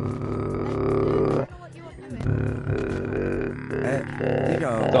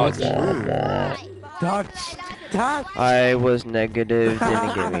 Digga, what's rude? Touch! I was negative,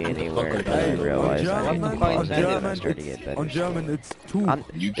 didn't get me anywhere. Then I realized I need to be on positive and start to get better. on German it's 2.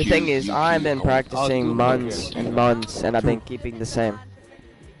 The thing is, I've been practicing months and months, and I've been keeping the same.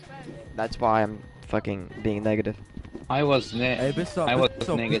 That's why I'm fucking being negative. I was negative,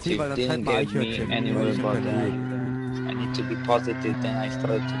 didn't get me anywhere, but I need to be positive, then I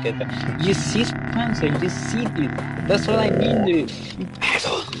started to get better. You see, Spencer, you see, dude. That's what I mean, dude. You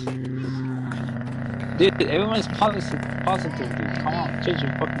asshole. Dude, everyone's positive, dude. Come on, change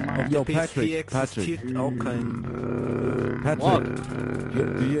your fucking mind. Yo, Patrick. Patrick, did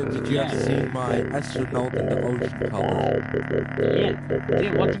you ever see my astronaut in the ocean cover? Yeah,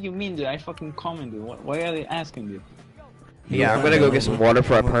 dude, what do you mean, dude? I fucking commented. Why are they asking, dude? Yeah, I'm gonna go get some water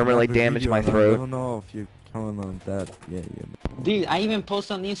before I permanently damage my throat. I don't know if you comment on that. Yeah. Dude, I even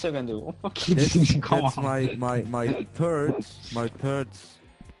post on Instagram, dude. What fucking that's my third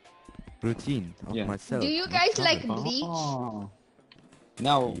routine of myself. Do you guys like bleach?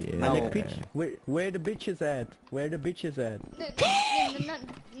 No. I like bitch. Where the bitches at? Where the bitches at? No,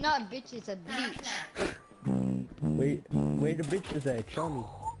 not bitches, a bleach. Where the bitches at? Show me.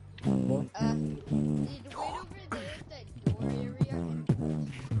 What?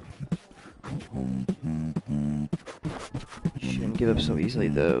 Shouldn't give up so easily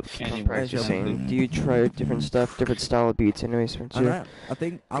though. I'm practicing. Do you try different stuff, different style of beats anyways, Spencer? I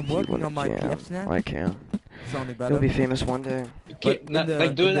think I'm working on my PF snap. I can. Sounding better. You'll be famous one day. Like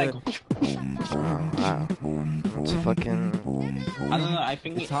do it like. Oh, wow. It's fucking. I don't know. I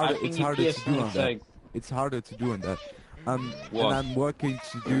think it's harder to do on that. Like... It's harder to do on that. And I'm working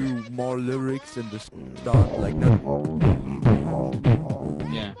to do more lyrics in the start, like that.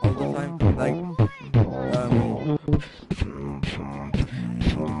 Yeah. All the time, like.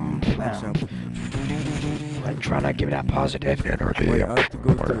 I'm trying to give that positive energy. Wait, I have to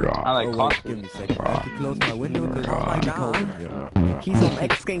go to I like give me a second. I have to close my window because oh my god. He's on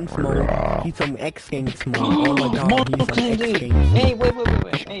X Games mode. He's on X Games mode. Oh my god, he's on X Games mode. Hey, wait.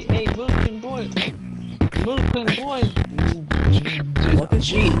 Hey, Brooklyn boy.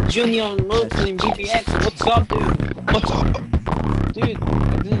 Junior Brooklyn BBX. What's up, dude? What's up? Dude, I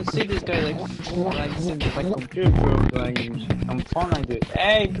didn't see this guy like since my computer broke like on phone I did.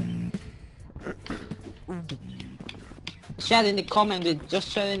 Hey! Chat in the comment, dude.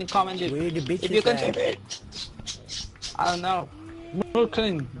 Just chat in the comment, dude. Where the bitches if you can at? it. I don't know.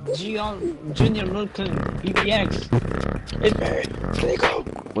 Brooklyn, Junior Brooklyn, BBX. Hey, there you go.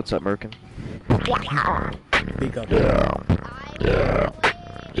 What's up, Merkin? Big up.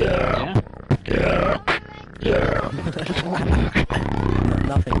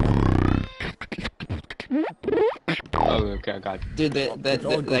 Nothing. Oh, okay, I got it. Dude,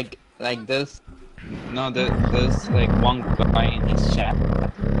 like this. No, there's like one guy in his chat.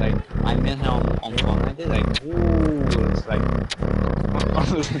 Like I met him on phone. I did like, ooh, it's like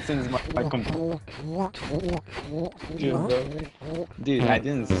since my computer. Dude, I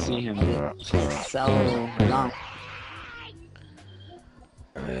didn't see him so long.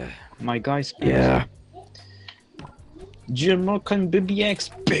 My guys. Yeah. Jamaican BBX.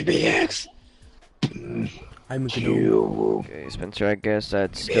 I'm Okay, Spencer, I guess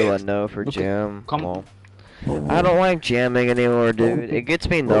that's still a no for jam. Come on. I don't like jamming anymore, dude. It gets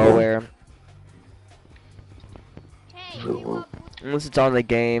me nowhere. Unless it's on the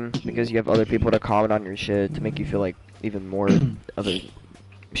game, because you have other people to comment on your shit to make you feel like even more of a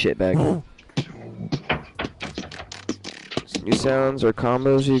shitbag. New sounds or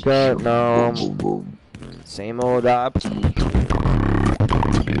combos you got? No. Same old up.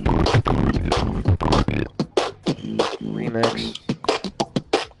 Remix.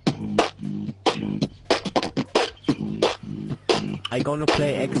 I gonna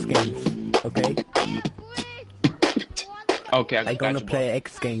play X Games, okay? Okay, I gonna play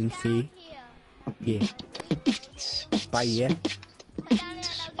X Games, see? Yeah. Bye, yeah?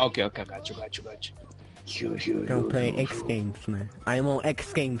 Okay, got you. Gonna play X Games, man. I'm on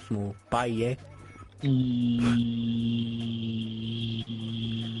X Games mode. Bye, yeah?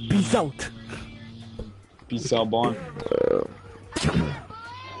 Peace out! Peace out, boy.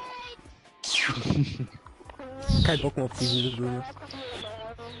 Kein Bock mehr auf diese Video.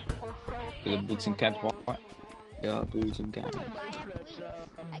 The boots and cat boy. Yeah, boots and cat.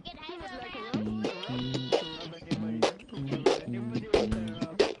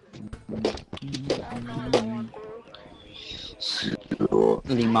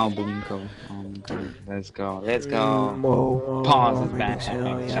 Limau Blinko. Let's go. Pause is back.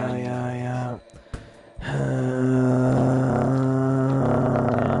 Yeah.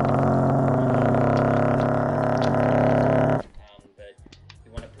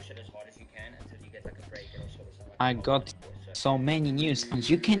 I got so many new skins.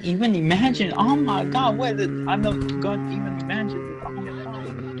 You can't even imagine. Oh my god, wait, I'm not gonna even imagine it. Oh my god.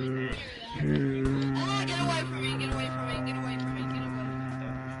 Get away from me, get away from me, get away from me, get away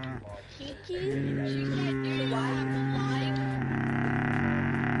Kiki? Why?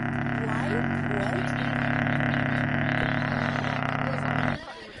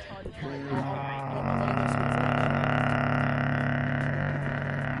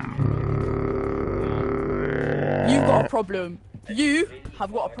 You've got a problem. You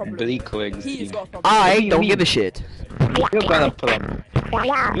have got a problem. Bleak legs. He's got a problem. I don't give a shit. You got a problem. You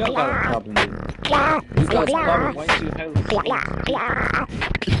got a problem, dude. You got a problem. Why do you have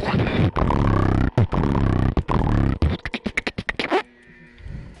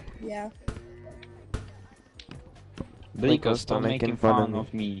Yeah. Bleako, stop making fun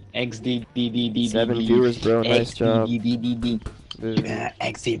of me. XD. 7 viewers, bro. Nice job.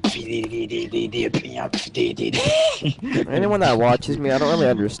 Anyone that watches me, I don't really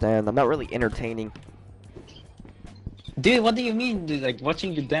understand. I'm not really entertaining. Dude, what do you mean? Dude, like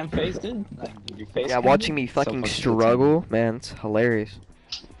watching your damn face, dude? Like your face. Yeah, watching me fucking struggle, man, it's hilarious.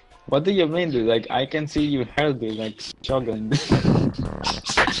 What do you mean, dude? Like I can see your hair, dude, like struggling.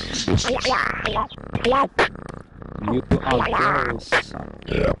 You are gross.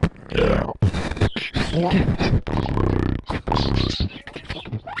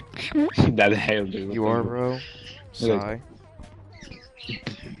 That hair, dude. You are, bro. Sigh.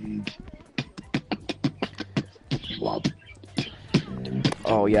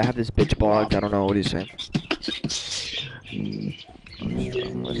 Oh yeah, I have this bitch blocked. I don't know what he's saying.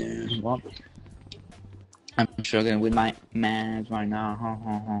 I'm struggling with my math right now.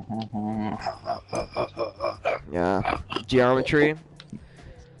 Yeah. Geometry.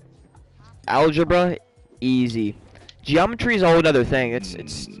 Algebra, easy. Geometry is a whole other thing. It's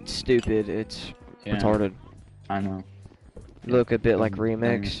stupid. It's retarded. I know. Look a bit like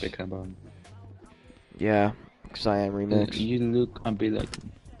Remix. Yeah, because I am Remix. You look a bit like.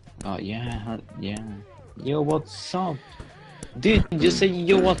 Oh yeah. Yo, what's up? Dude, just say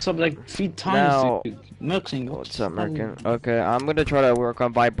yo, what's up like 3 times. Now, Merkin, what's up, Merkin? Okay, I'm gonna try to work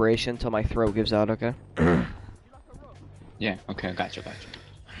on vibration till my throat gives out. Okay. Yeah. Okay, I got you.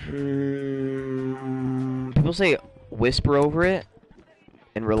 People say whisper over it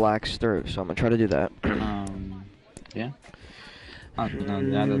and relax through, so I'm gonna try to do that. Yeah. I don't know.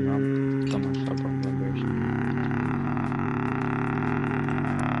 Come on, stop on vibration.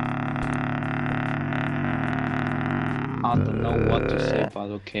 I don't know what to say,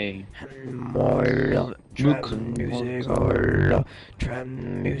 but okay. More love, trap music, or love, trap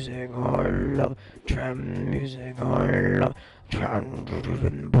music, or love, trap music, or love, trap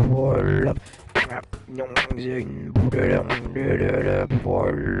for love, trap music,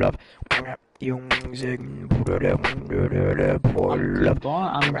 for love, trap music, for love.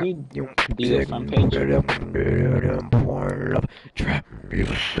 I'm good. Be the front page. For love, trap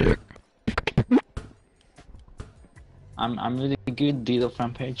music. I'm really good, Dido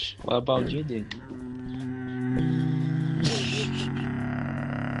front page. What about you, dude?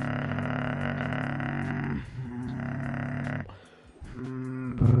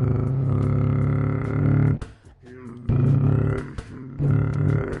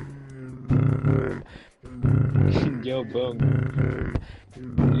 Yo, bro,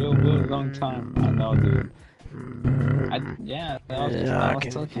 long time. I know, dude. I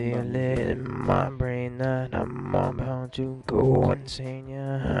can feel it in my brain that I'm about to go insane.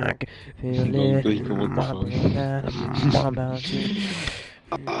 Yeah, I can feel it in my brain that I'm about to.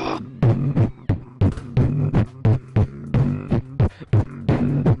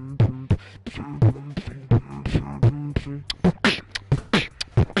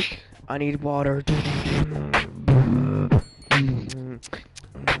 I need water.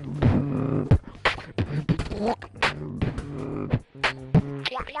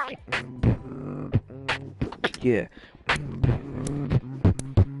 Yeah.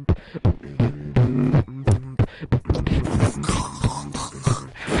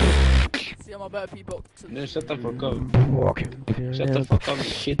 See, I'm a better beatboxer. No, shut the fuck up. Shut the fuck up,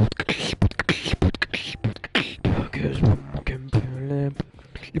 shit.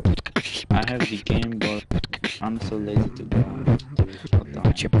 I have the game, but I'm so lazy to go.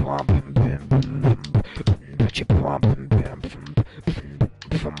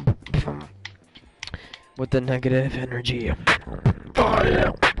 With the negative energy.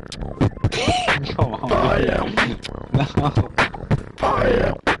 Come on.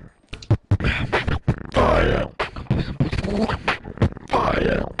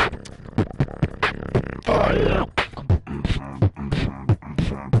 No.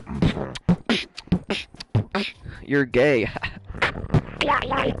 You're gay.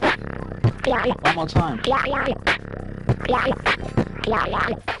 One more time.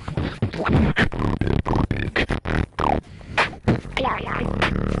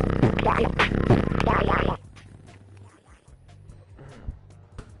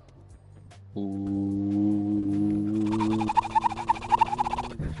 Ooh.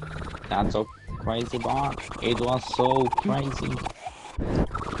 That's a crazy box. It was so crazy.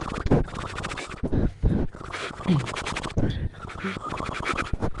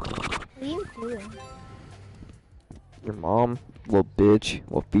 What are you doing? Your mom, little bitch,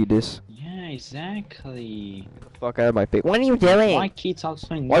 little fetus. Yeah, exactly. Get the fuck out of my face. What are you doing? Why kids are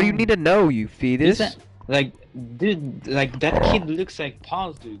so Why do you need to know, you fetus? That, like, dude, like that kid looks like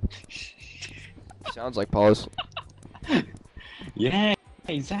Paul's, dude. Sounds like pause. Yeah,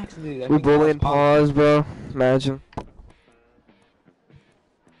 exactly. We're bullying pause, bro. Imagine.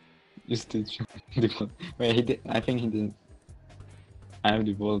 Just did. Wait, he did. I think he did. I have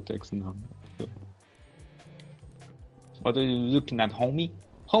the vortex now. So. What are you looking at, homie?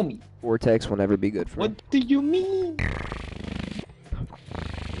 Homie. Vortex will never be good for him. What do you mean?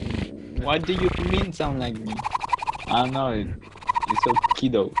 What do you mean sound like me? I don't know. It's so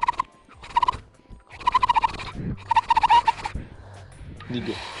kiddo.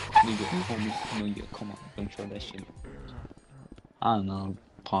 Nigga, homie, nigga, come on, don't throw that shit. I don't know,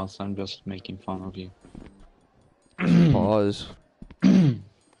 pause, I'm just making fun of you. Pause.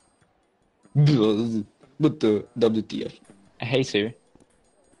 What the WTF? Hey sir.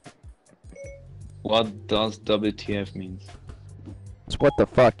 What does WTF mean? It's what the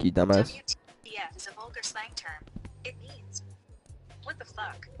fuck, you dumbass. WTF is a vulgar slang term. It means, what the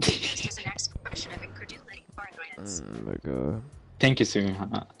fuck? It's just an expression of incredulity or annoyance. Oh my god. Thank you, sir.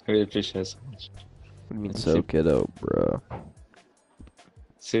 I really appreciate it so much. What do you mean so kiddo, bro?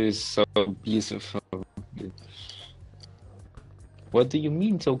 Sir is so beautiful. What do you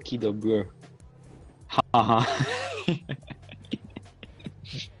mean so kiddo, bro? Haha.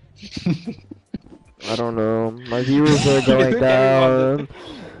 I don't know. My viewers are going down.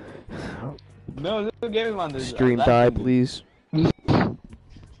 No, look everyone. Stream die, please.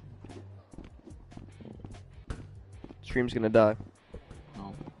 Stream's gonna die.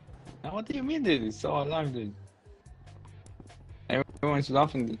 Oh. Now what do you mean, dude? It's so alarmed, dude. Everyone's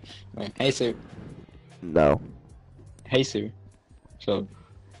laughing, dude. Like, hey, sir. No. Hey, sir. So,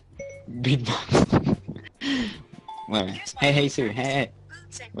 beatbox. Wait. Hey, sir. Hey.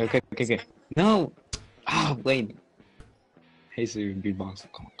 Wait, okay. No. Oh, wait. Hey, sir. Beatbox.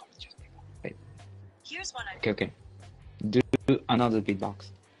 Come on. Just wait. Here's one Okay. Do another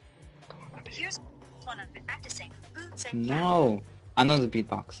beatbox. Here's one I've been practicing. Boots and No. Another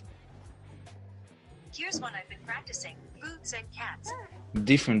beatbox. Here's one I've been practicing. Boots and cats.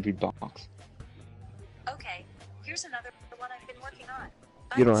 Different beatbox. Okay. Here's another one I've been working on.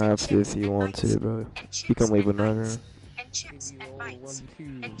 You don't have to if you want to, bro. You can leave another. And chips and bites.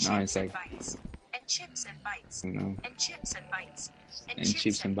 And No, it's like. bites. And chips and bites. No. And chips and bites. And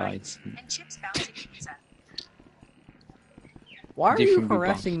chips and bites. And chips bouncing pizza. Why are you Different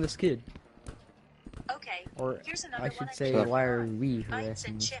harassing this kid? Okay. Or Here's another I one should I've say, been why working are on. we Bites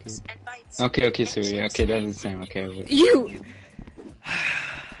harassing and this chips kid? and bites. Okay, sorry. Okay, that's the same. Okay. You!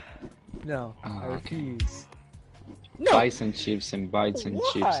 No, I okay. refuse. No! Bites and chips and bites and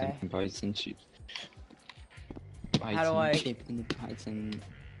chips Why? and bites and chips. Bites How do and I- chips and bites and...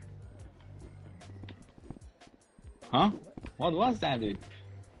 Huh? What was that, dude?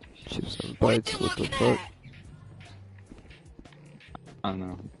 Chips and bites, what the fuck? I don't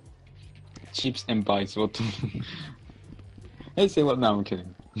know. Chips and bites, what the... Hey, say what? No, I'm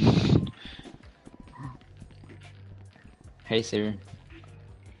kidding. Hey, Siri.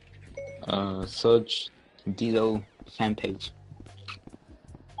 Search Dido fan page.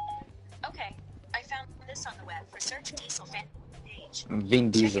 Okay. I found this on the web for search diesel fan page.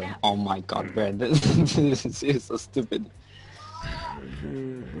 Vin Diesel. Oh my god, bro. This is so stupid.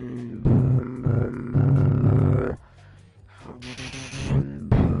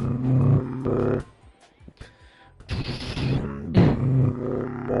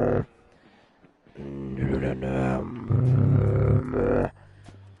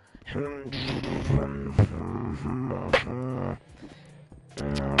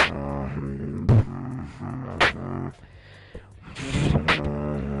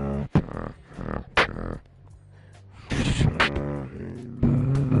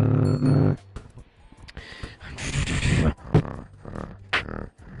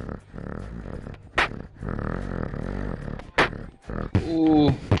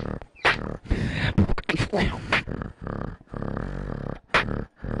 Ooh.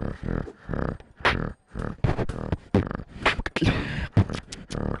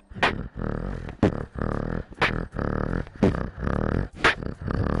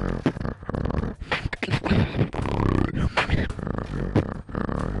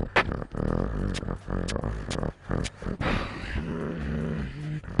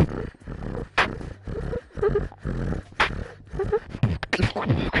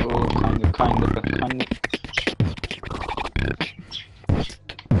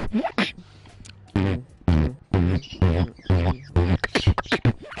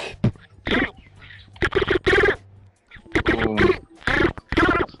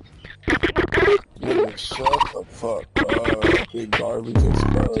 Arlington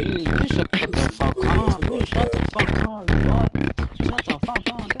Scrub. Dude, you shut the fuck up. You shut the fuck up, boy. Shut the fuck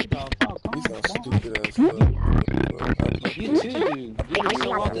up. Get the fuck up, These are boy. stupid ass stuff. You too, dude. You so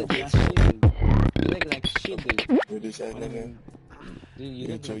wanted that shit, dude. You look like shit, dude. What is that, nigga? Dude, you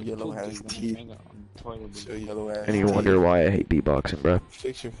Get look your like yellow poop, ass dude. teeth. Your yellow ass And you teeth. wonder why I hate beatboxing, bro.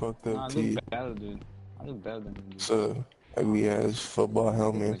 Fix your fucked Nah, I up look teeth. better, dude. I look better than you, dude. So, ugly ass football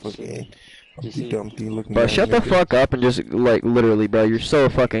helmet, fucking Humpty Dumpty looking Bro, ass shut the nigga. fuck up and just, like, literally, bro. You're so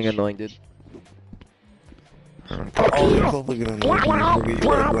fucking annoying, dude. Oh, you're so fucking annoying, nigga. You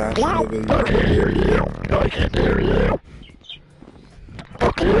wear glasses, nigga. I can't hear you.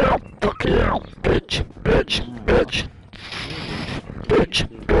 Fuck you, bitch, bitch, bitch. Bitch,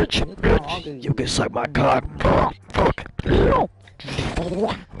 bitch, bitch. You can suck my cock. Fuck you.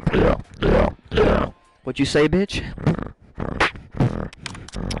 What you say, bitch?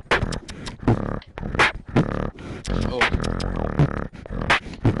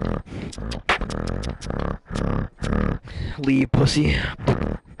 Leave, pussy.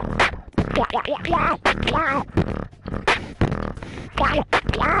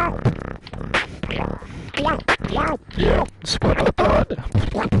 That's what I thought.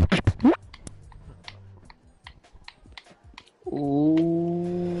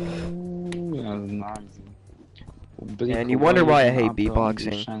 Ooh, that's nice. And you wonder why I hate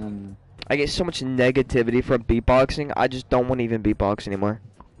beatboxing. I get so much negativity from beatboxing, I just don't want to even beatbox anymore.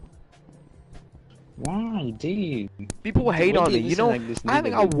 Why, dude? People hate on me. You know, I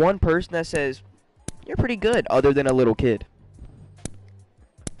haven't got one person that says, you're pretty good, other than a little kid.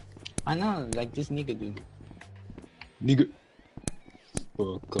 I know, like this nigga, dude. Nigga.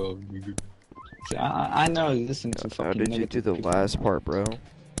 Fuck off, nigga. See, I know, listen to fucking How did you do the people. last part, bro?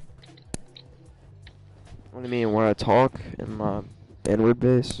 What do you mean, when I talk in my inward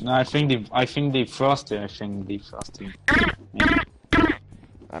bass? No, I think they frosted.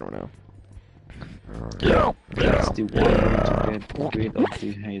 I don't know. That's the one way to get rid of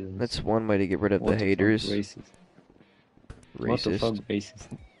the haters. That's one way to get rid of the haters. Racist. Racist. What the fuck, racist?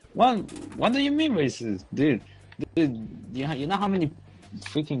 What do you mean racist, dude? Dude, you know how many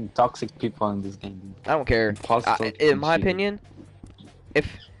freaking toxic people in this game? Dude? I don't care. In my opinion,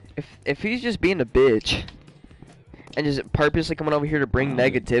 if he's just being a bitch and just purposely coming over here to bring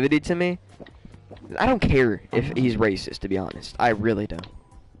negativity to me, I don't care if he's racist. To be honest, I really don't.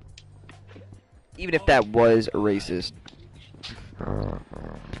 Even if that was a racist.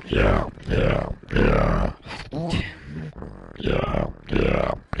 Yeah.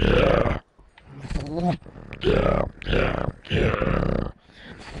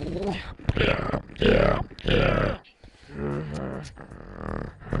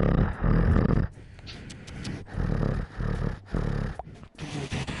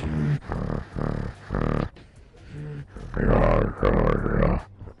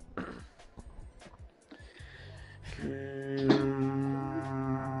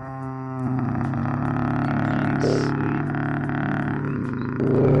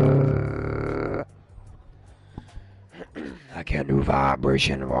 I can't do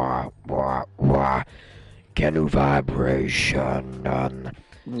vibration, can't do vibration,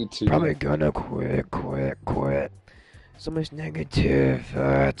 Me too. probably gonna quit. So much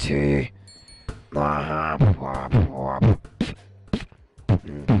negativity.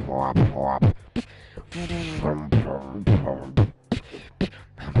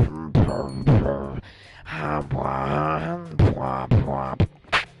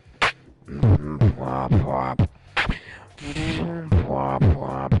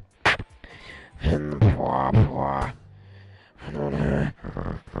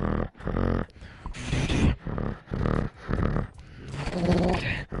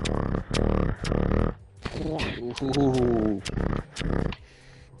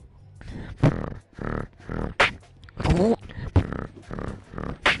 Ooh.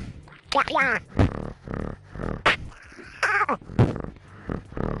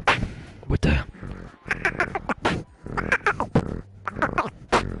 What the?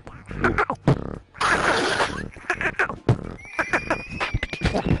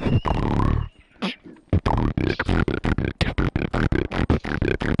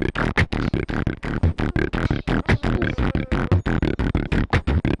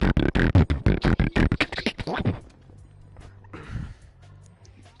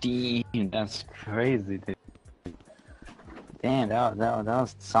 Damn, that's crazy, dude. Damn, that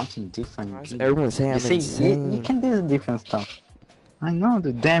was something different. Dude. Everyone's saying I'm you see, insane. you can do different stuff. I know,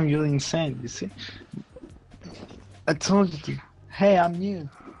 the damn you're insane. You see, I told you. To, hey, I'm new.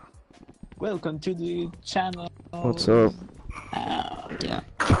 Welcome to the channel. What's up? Yeah.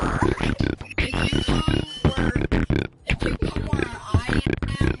 If you come where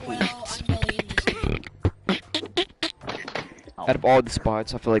Out of all the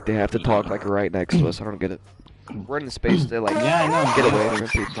spots, I feel like they have to talk like right next to us. I don't get it. We're in the space. They like Yeah, I know. get away from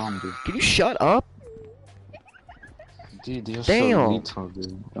It's people. dumb, dude. Can you shut up? Dude, you're Damn. so retarded,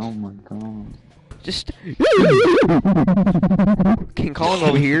 dude. Oh my god. Just King Kong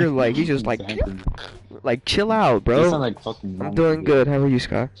over here, like he's just like chill out, bro. You sound like fucking I'm doing good. How are you,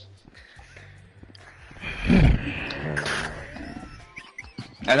 Sky?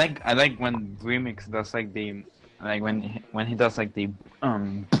 I like when Remix does like the when he does like the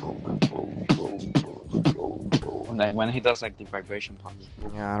like when he does like the vibration part.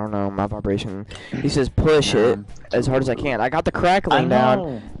 Yeah, I don't know, my vibration. He says push it as hard as I can. I got the crackling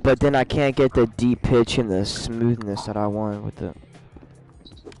down, but then I can't get the deep pitch and the smoothness that I want with it.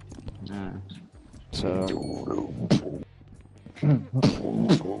 Yeah. So.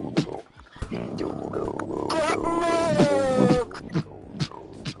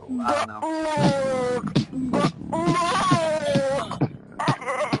 I don't know.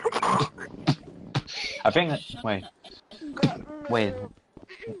 I think. Wait.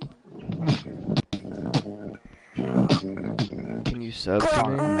 Can you sub to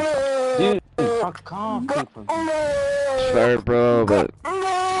me? Dude, fuck off, people. Sorry, bro, but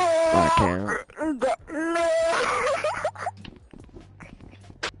I can't.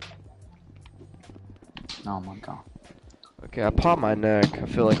 Oh my god. Okay, I popped my neck. I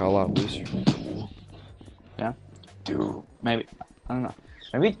feel like a lot looser. Yeah? Maybe. I don't know.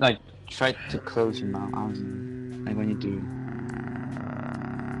 Maybe, like, try to close your mouth. I don't know. Like when you do.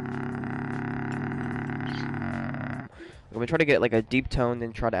 I'm gonna try to get like a deep tone,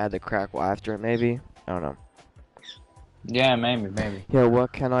 then try to add the crackle after it, maybe? I don't know. Yeah, maybe. Yo,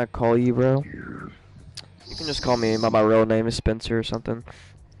 what can I call you, bro? You can just call me. My real name is Spencer or something.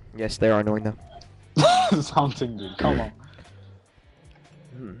 Yes, they are annoying though. Something, dude. Come on.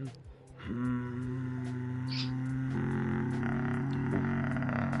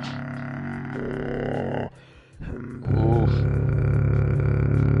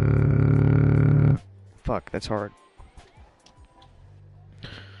 Fuck, that's hard.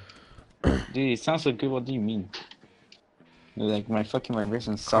 Dude, it sounds so good. What do you mean? Like my fucking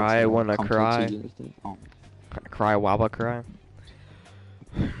vibration sucks. Cry, wanna cry. Oh. Cry, wawa, cry.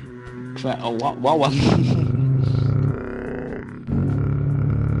 Cry, oh, wawa.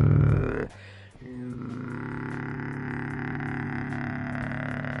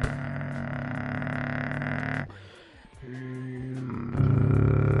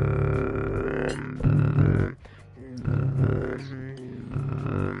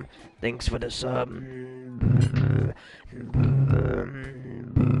 Thanks for the sub.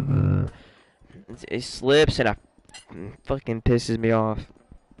 It slips and fucking pisses me off.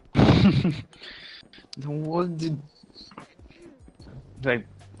 What did... Like...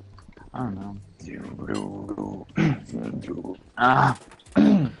 I don't know. Ah.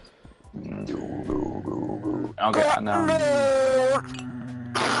 Okay, now.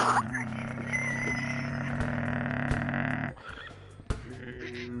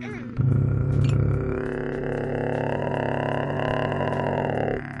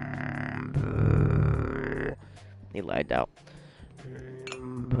 He lied out.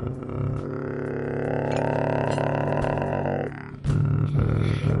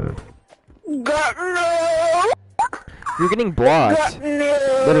 You're getting blocked.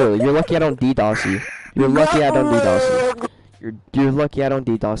 Literally, you're lucky I don't DDoS you. You're lucky I don't DDoS you. You're lucky I don't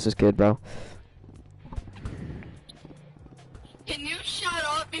DDoS this kid, bro. Can you shut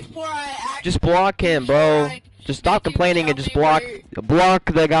up before I Just block him, bro. Just stop complaining and just block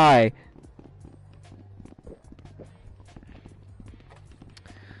the guy.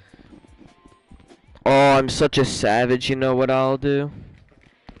 Oh, I'm such a savage. You know what I'll do?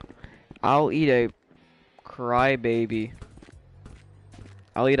 I'll eat a crybaby.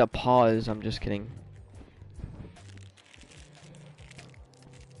 I'll eat a pause. I'm just kidding.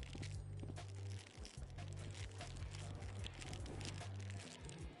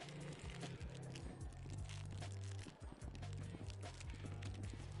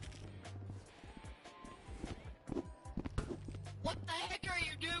 What the heck are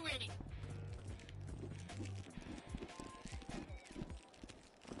you doing?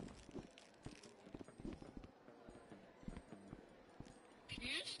 Can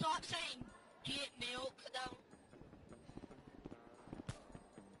you stop saying get milk though?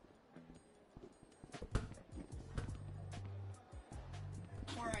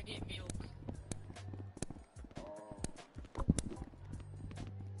 Before I get milk.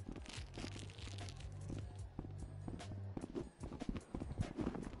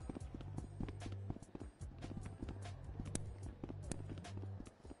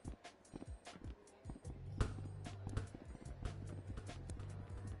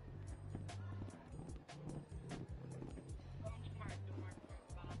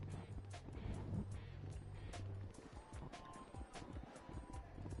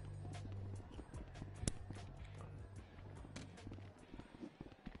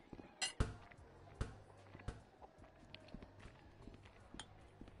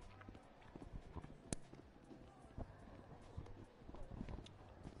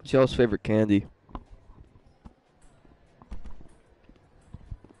 What's y'all's favorite candy?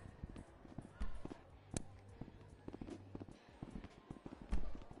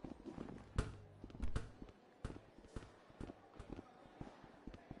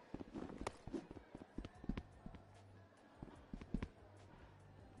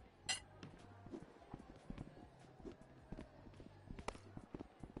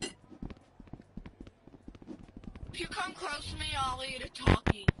 If you come close to me, I'll eat a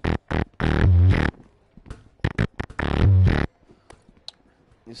talkie.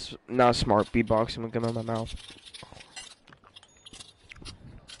 It's not smart. Beatboxing would come out of my mouth.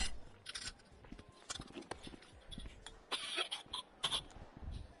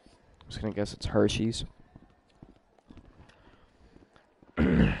 I'm just gonna guess it's Hershey's.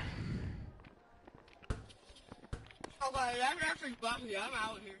 Okay, that's actually Buffy. I'm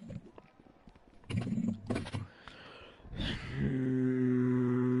out here.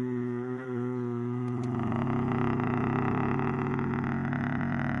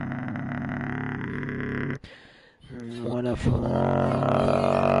 Wanna fly?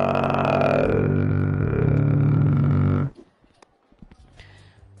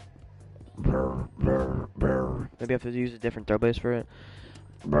 Brr, brr, brr. Maybe I have to use a different throw base for it.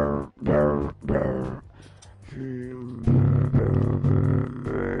 Brr, brr, brr.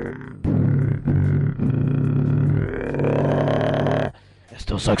 It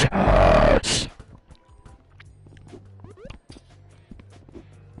still sucks ass.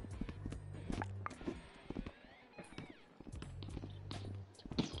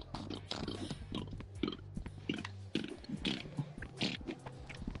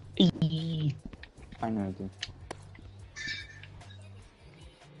 I know, dude.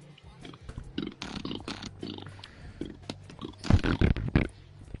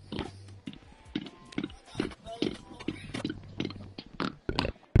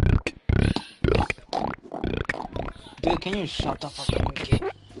 Dude, can you shut the fuck up, kid?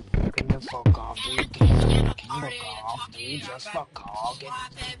 Can you fuck off, dude? Can you fuck off, dude? Just fuck off. Get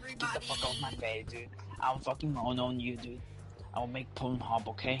the fuck off my face, dude. I'll fucking own you, dude. I'll make Pornhub,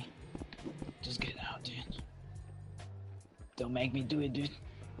 okay? Just get out, dude. Don't make me do it, dude.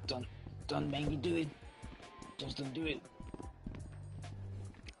 Don't make me do it. Just don't do it.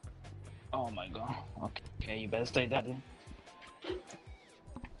 Oh my god. Okay, you better stay there, dude.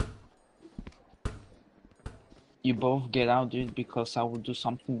 You both get out, dude, because I will do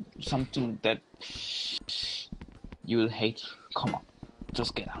something that you will hate. Come on,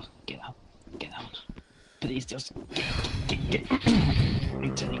 just get out. Please, just get.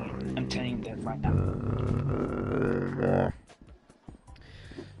 I'm telling you that right now.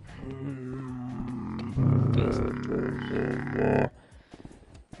 Please.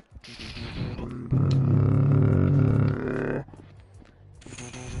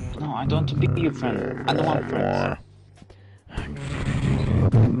 No, I don't want to be your friend. I don't want friends.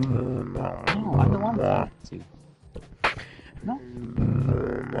 No, I don't want friends. No.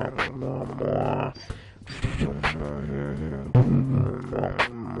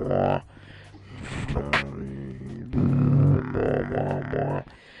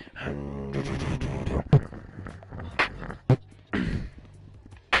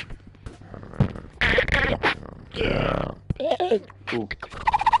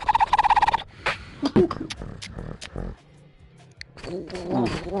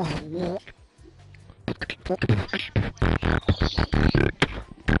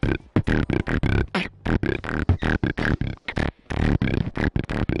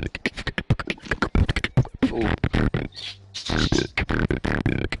 Ooh.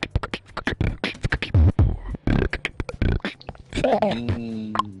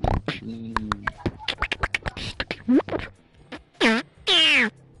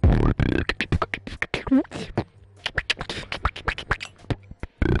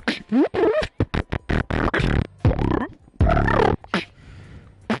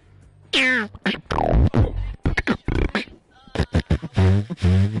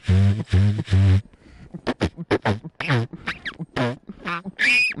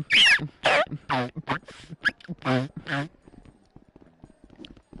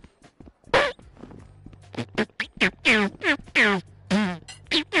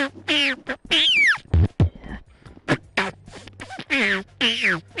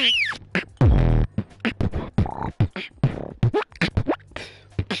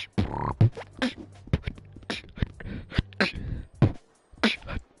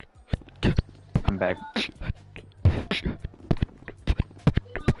 I'm back.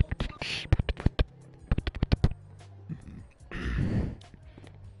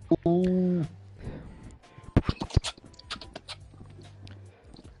 Ooh.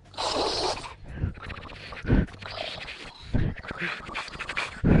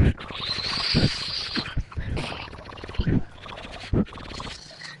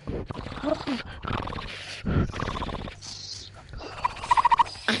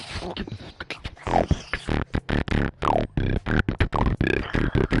 I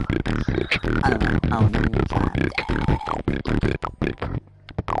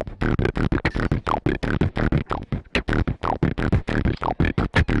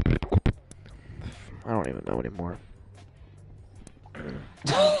don't even know anymore.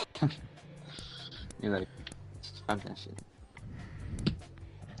 You're like, fuck that shit.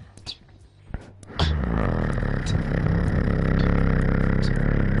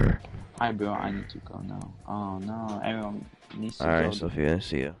 Hi bro, I need to go now. Oh no, everyone needs to go. Alright, Sophia,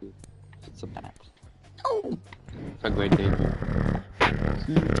 see ya. It's a bad. Oh! Have a great day.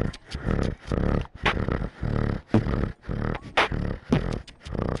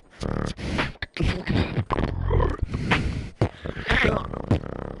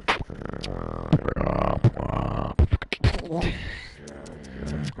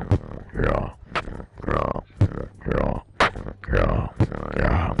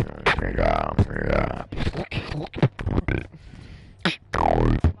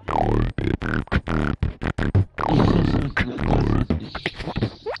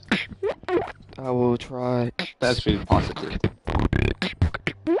 I will try. That's really positive.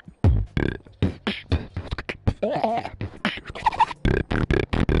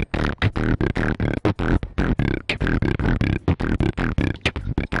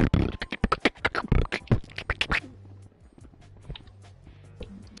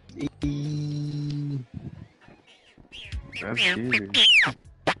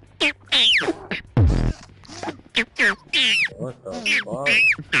 What the fuck?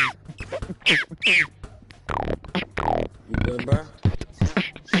 You good, bro?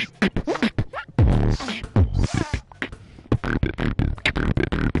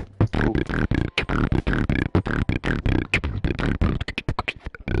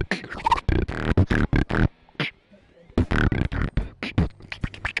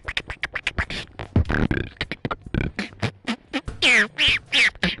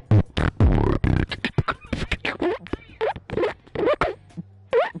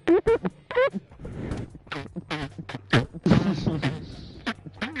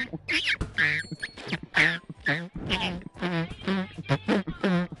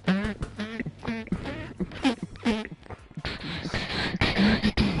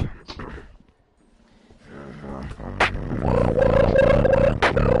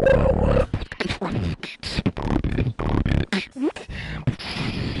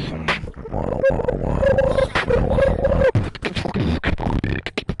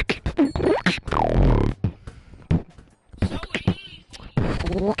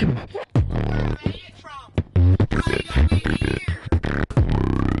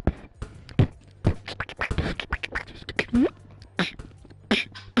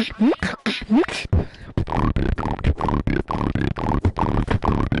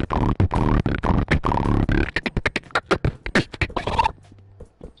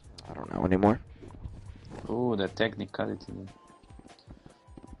 I don't know anymore. Oh, the technicality.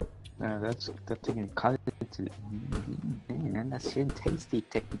 That's the technicality. Man, that's really tasty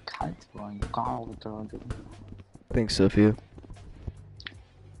technicality. Thanks, Sophia.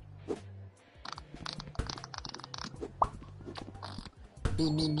 I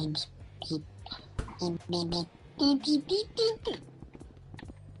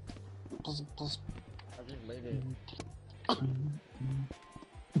just made it.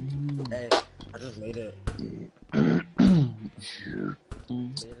 Hey, I just made it. Made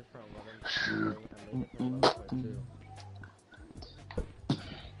it from 11.3. I made it from 11.2.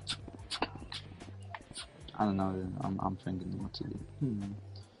 I don't know. I'm thinking what to do.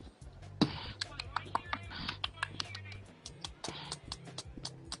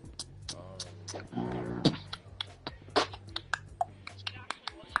 Oh,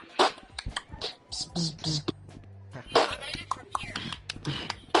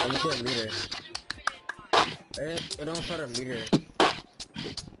 you can't meter. It don't start a meter.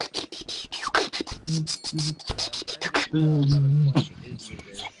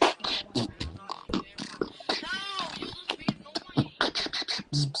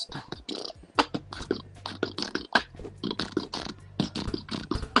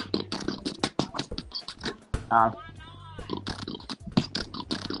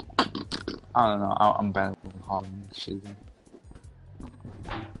 I don't know. I'm bad with hard shooting.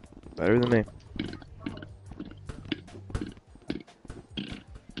 Better than me.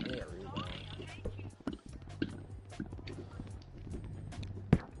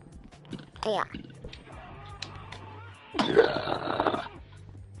 Yeah.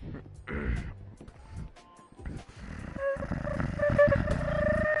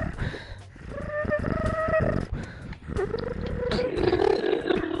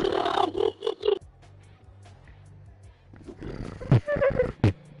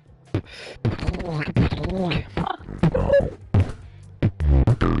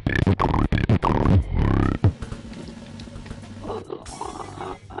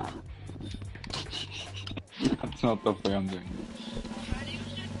 That's not the way I'm doing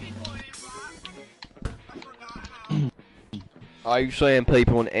Are you saying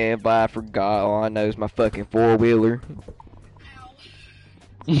people in Ambi? I forgot. All I know is my fucking four-wheeler.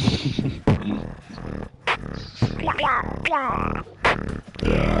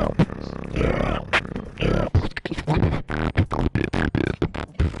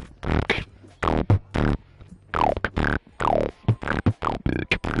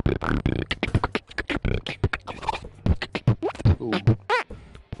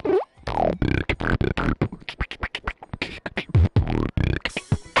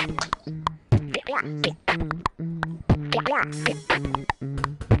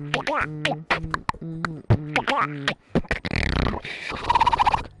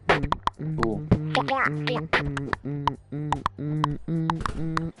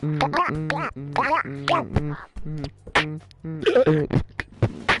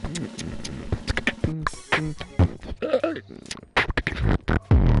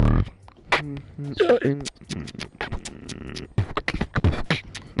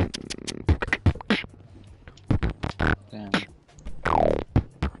 Damn.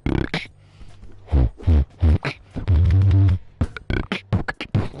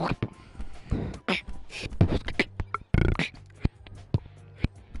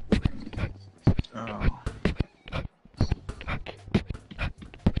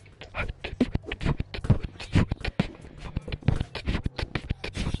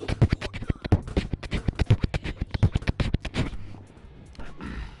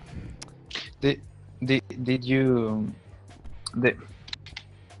 Did you did,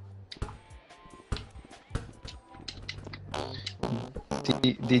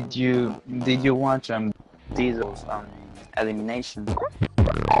 did you watch Diesel's elimination?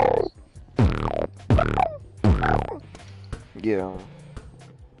 Yeah.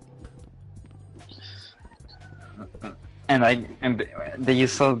 And did you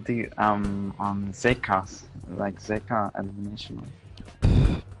saw the Zeka's Zeka elimination? I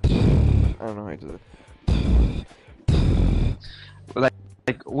don't know how to do it.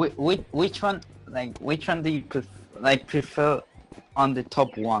 Which one do you prefer on the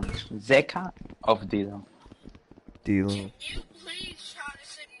top one, Zeka or Dilo? Dilo.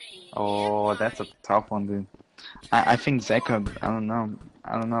 Oh, that's a tough one, dude. I think Zeka. I don't know.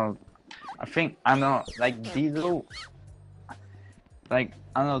 I know Dilo.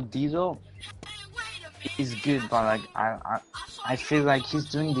 I know Dilo is good, but I feel like he's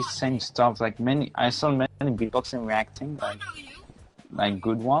doing the same stuff. I saw many beatboxing reacting like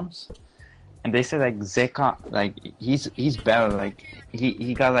good ones, and they say Zeka he's better.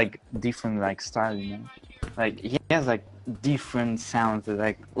 He got different style, you know. He has different sounds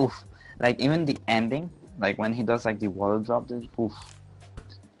that oof. Even the ending, when he does the water drop, oof.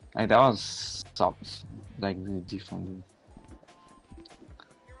 That was really different.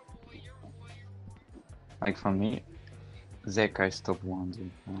 For me, Zeka is top one,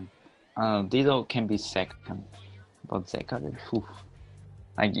 dude. I don't know, Dido can be second, but Zeka, dude, oof.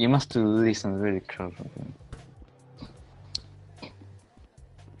 You must listen really close.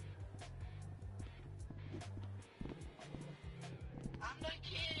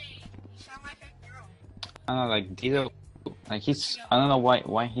 I don't know, Dido, he's. I don't know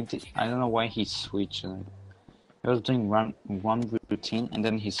why he did. I don't know why he switched. He was doing one routine and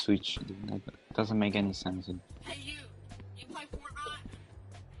then he switched. Doesn't make any sense. Hey you play Fortnite?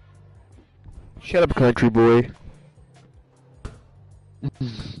 Shut up, country boy.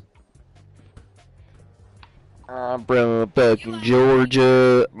 I'm from fucking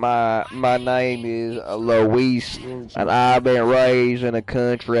Georgia. My name is Luis, and I've been raised in a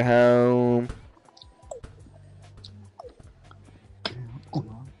country home.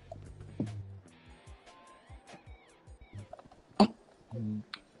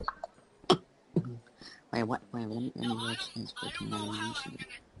 Wait, what? Wait, let me watch this fucking animation.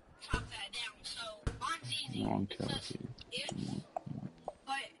 No,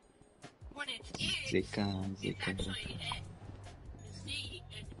 Zeka.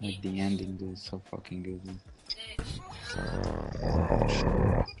 The ending dude, is so fucking good.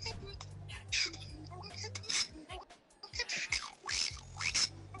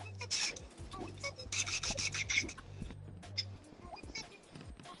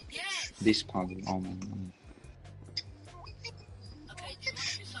 This part, oh my god. Okay, do you want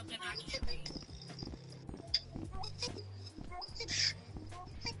to do something I can read?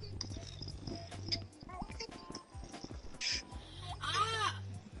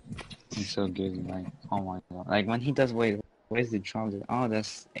 It's so good, oh my god. When he does, where's the drum? Oh,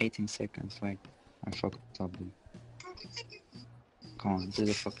 that's 18 seconds. I fucked up, dude. Come on, do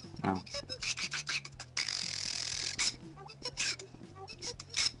the fuck now.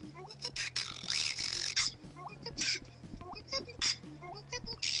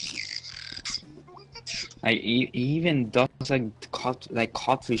 Like he even does like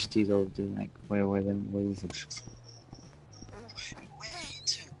codfish teeth over there. Like wait, what is it?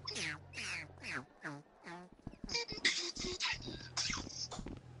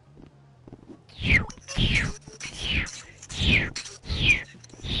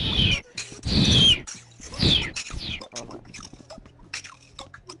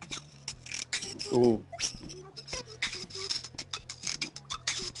 Oh,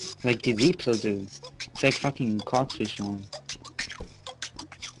 like the deep dude. It's like fucking codfish on.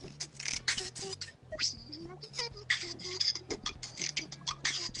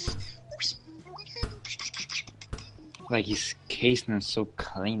 Like his case is so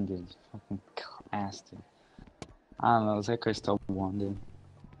clean, dude. Fucking ass, dude. I don't know. That guy still won, dude.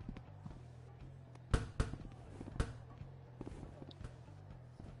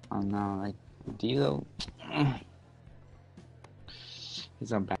 I don't know, like Dilo.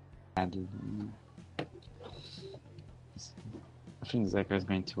 He's a bad dude. I think Zeka is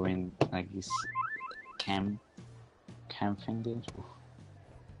going to win like this cam thing, dude.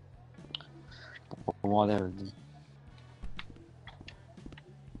 Whatever, dude.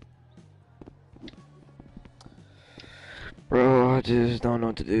 Bro, I just don't know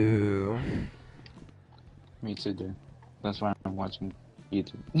what to do. Me too, dude. That's why I'm watching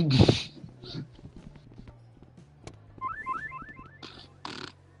YouTube.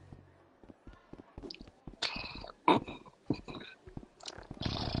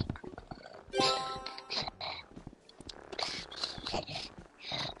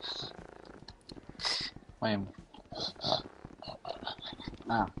 Wait.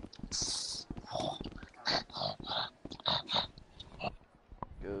 Ah.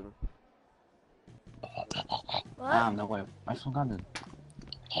 Good. What? Ah, no, wait. I forgot it.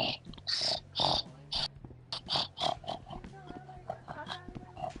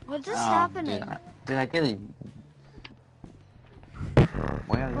 What's this happening? Did I get it?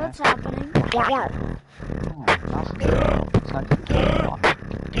 Where are you What's at? happening? Oh, nothing. It's like a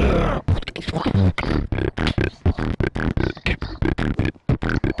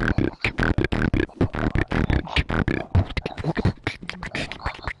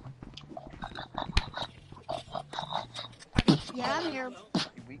Yeah, I'm here.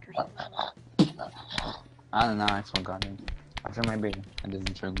 I don't know, I forgot it. I think maybe I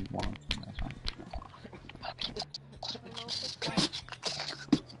didn't drink one. That's fine.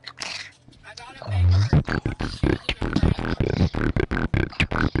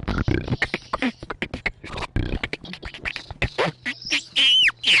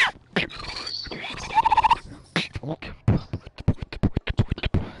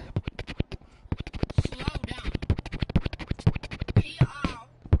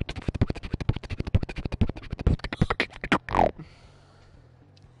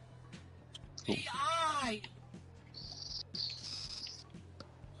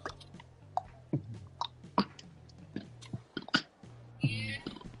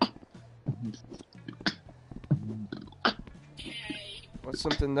 What's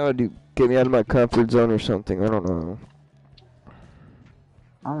something that would get me out of my comfort zone or something? I don't know.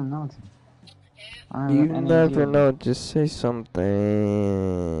 I don't know. You never know. Just say something.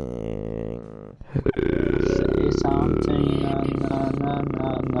 Say something.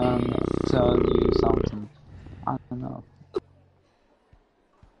 No. Tell you something. I don't know.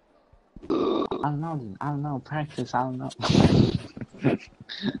 I don't know. Practice. I don't know.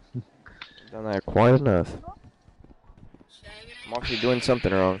 Done that quite enough. I'm actually doing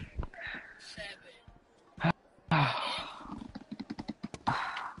something wrong.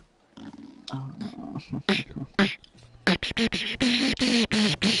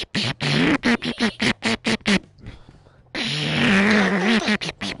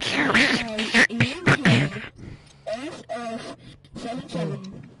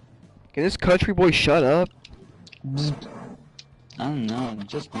 Can this country boy shut up? I don't know.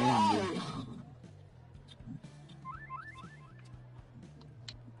 Just me.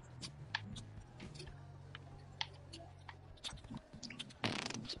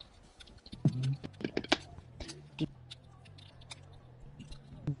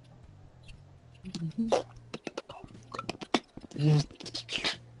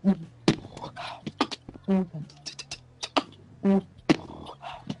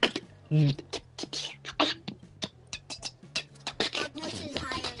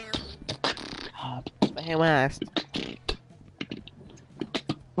 Hey, West.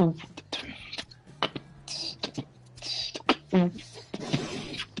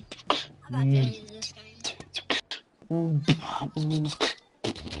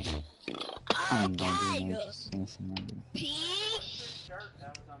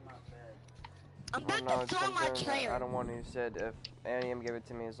 I'm Oh about no, to it's throw my something that chair. I don't want to. You said if Annie gave it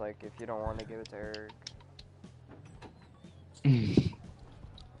to me, it's like if you don't want to give it to Eric.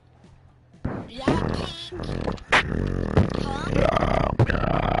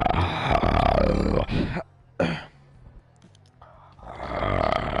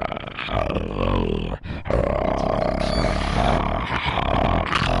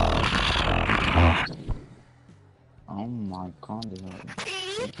 Oh my god,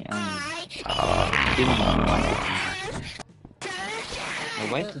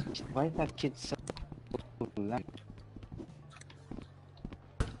 why is that kid so loud?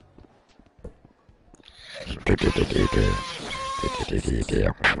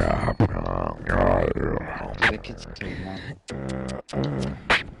 The kid's so loud.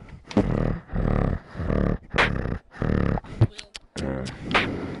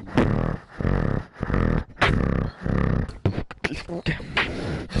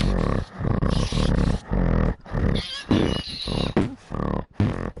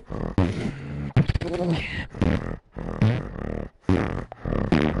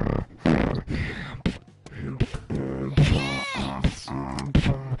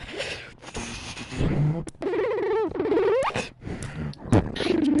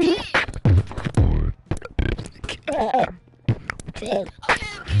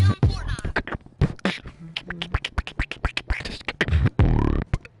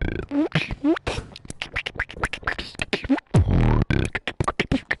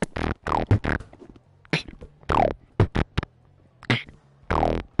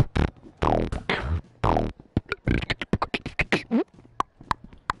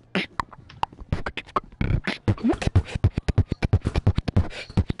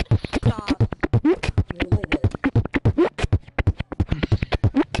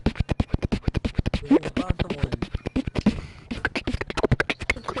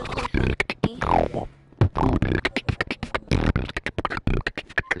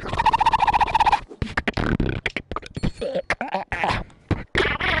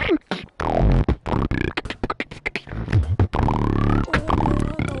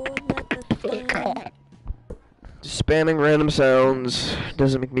 Spamming random sounds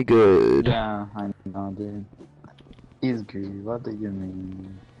doesn't make me good. Yeah, I know, dude. He's good. What do you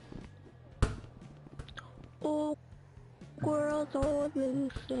mean? Oh, world's all the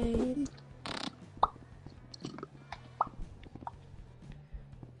same.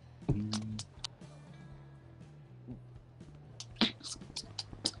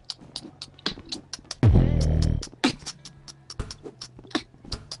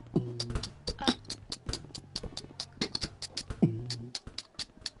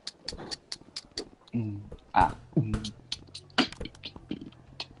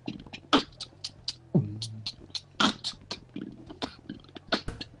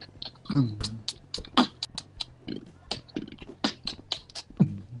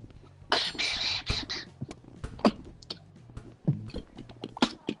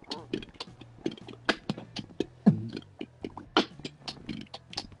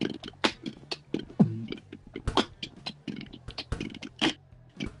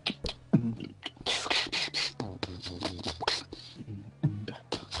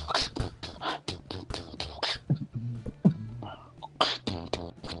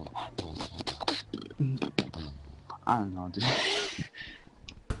 I don't know, dude.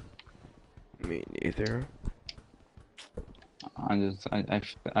 Me neither.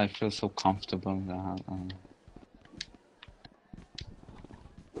 I feel so comfortable that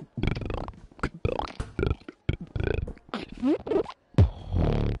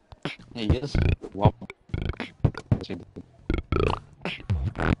hey, yes, what?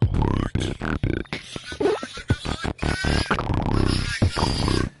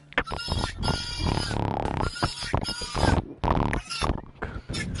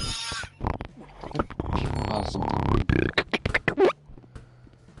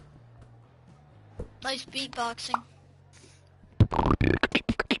 Nice beatboxing.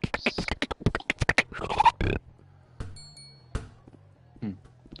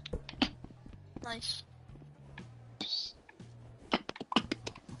 Nice.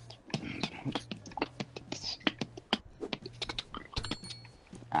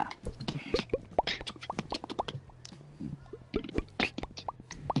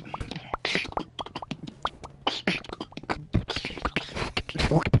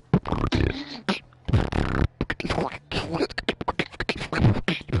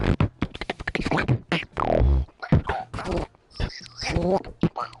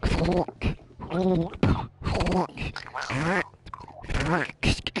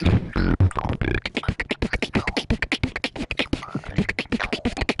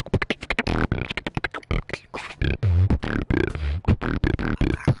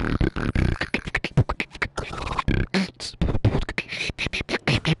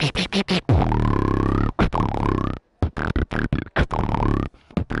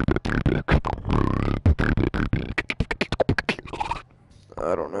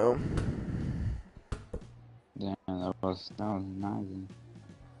 I don't know. Yeah, that was nice.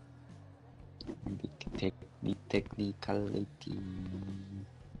 The technicality.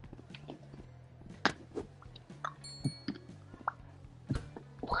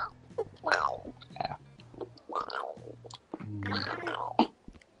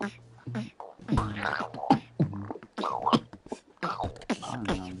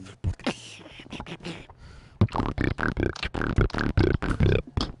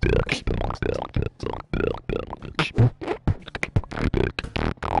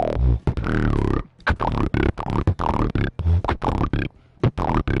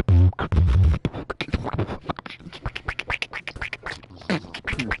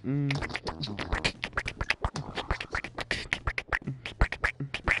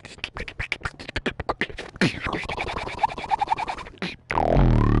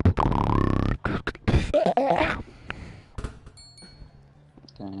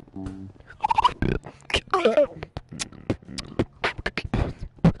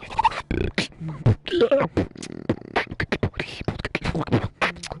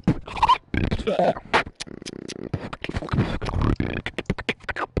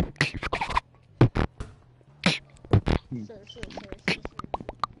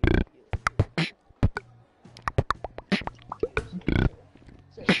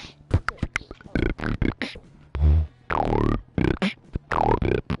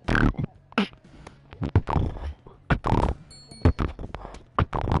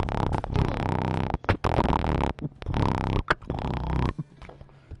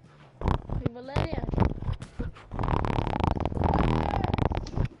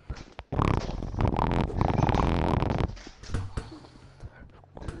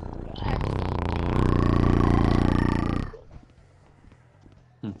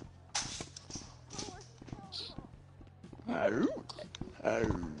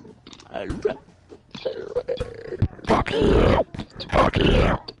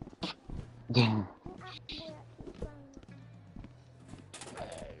 Yeah.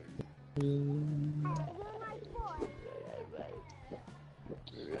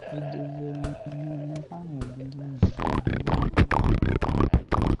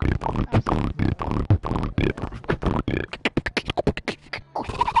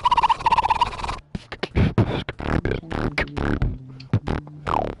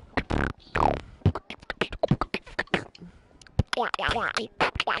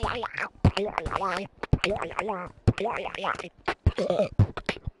 Valeria.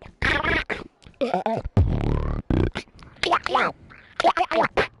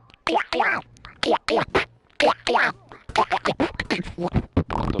 What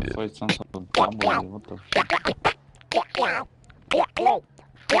the fuck? It sounds so double. What the fuck?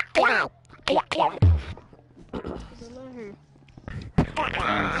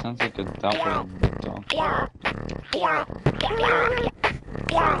 It sounds like a double dog.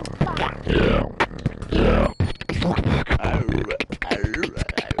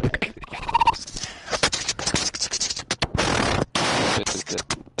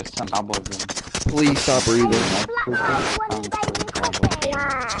 It's an double. Please stop breathing.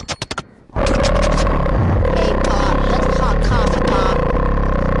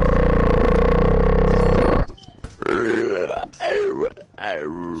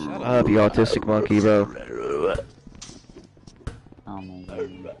 Shut up, you autistic monkey, bro. Oh my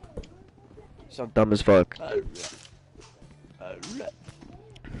god. So dumb as fuck.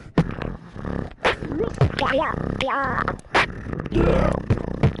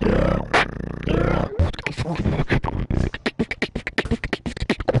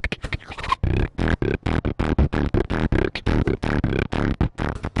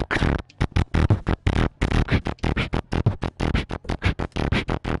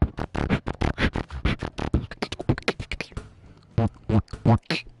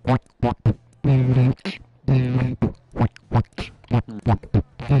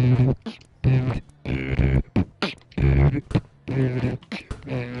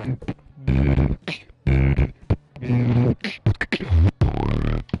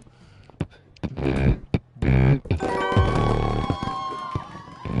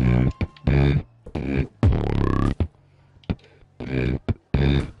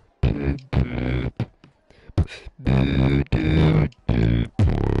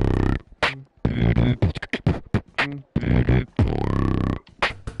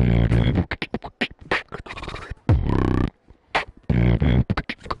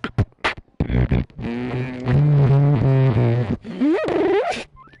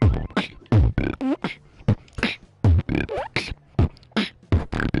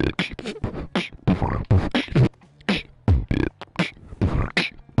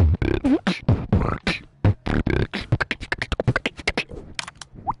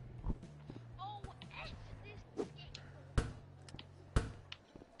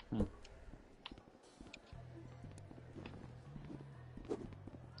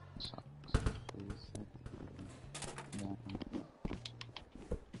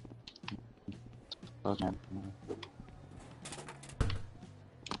 I don't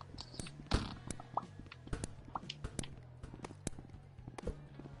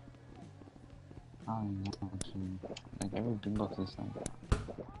know, dude. Like every beatbox is like.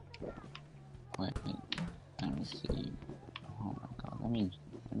 Wait, let me see. Oh my god, let me.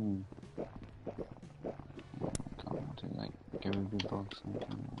 Oh my god, what is like every beatbox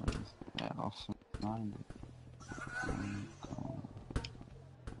something? What is that offline? Oh my god.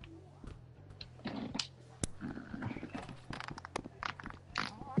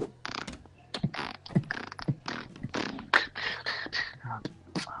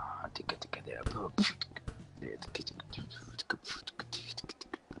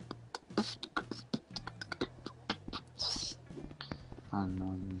 I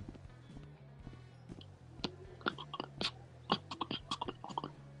know.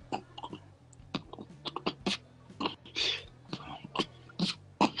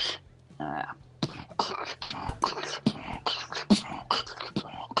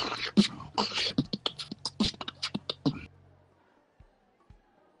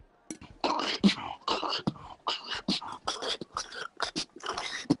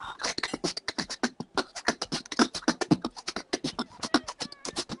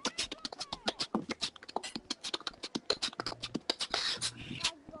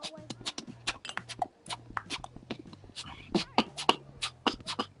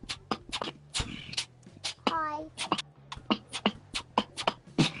 Hi.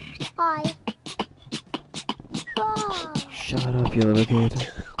 Hi. Oh. Shut up, you little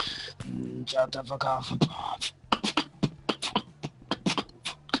kid. Shut the fuck up.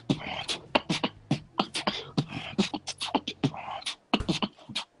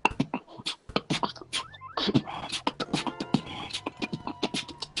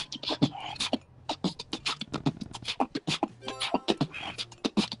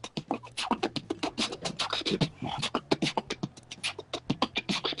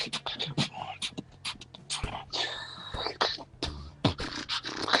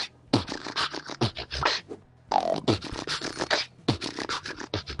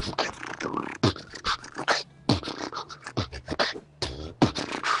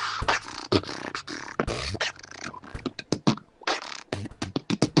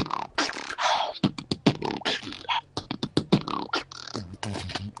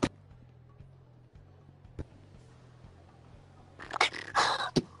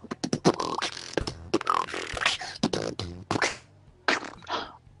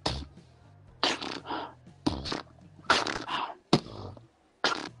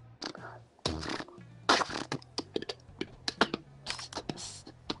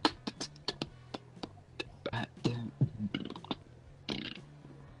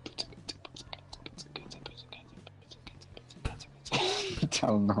 I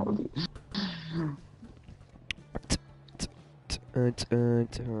don't know.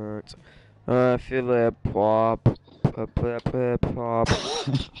 I feel it pop, pop, pop, pop,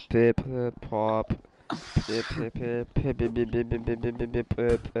 pip, pop, pip, pip, pip,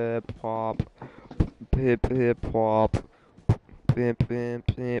 pip, pop, pip, pop, pip, pip,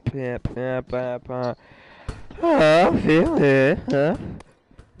 pip, pip, pop. I feel it, huh?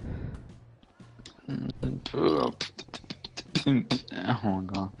 Oh my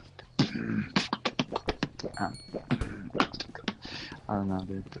god. I don't know,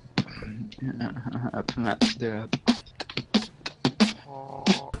 dude. Let's do it.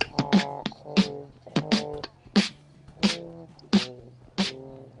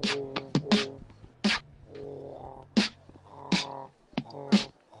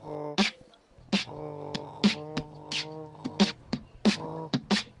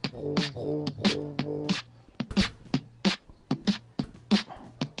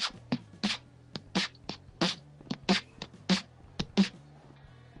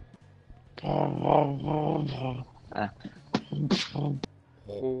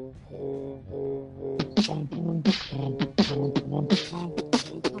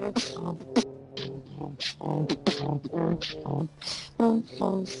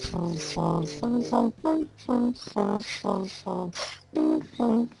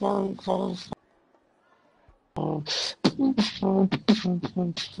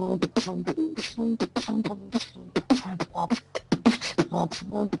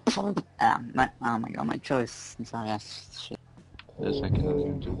 Oh my god, my choice. I'm sorry, shit. The second I was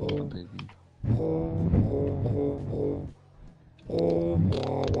going to hold the baby.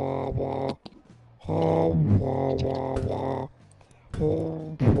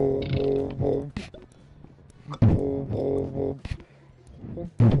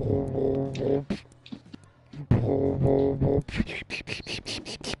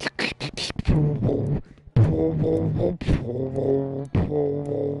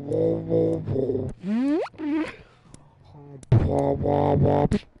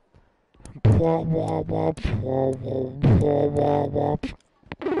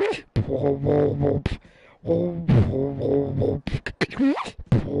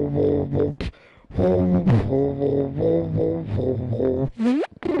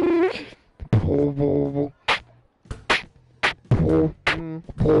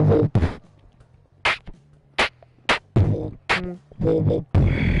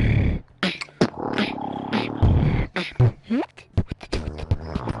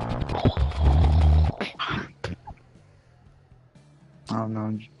 Oh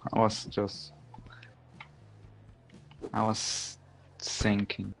no, I was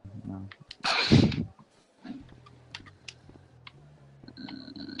thinking. No.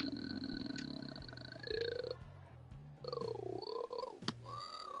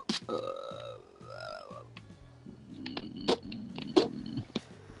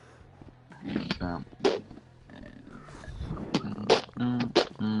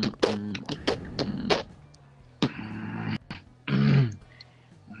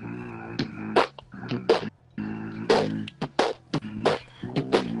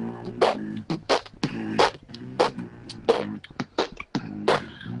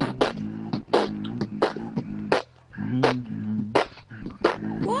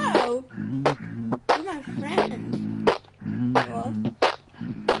 Whoa! You're my friend. Well,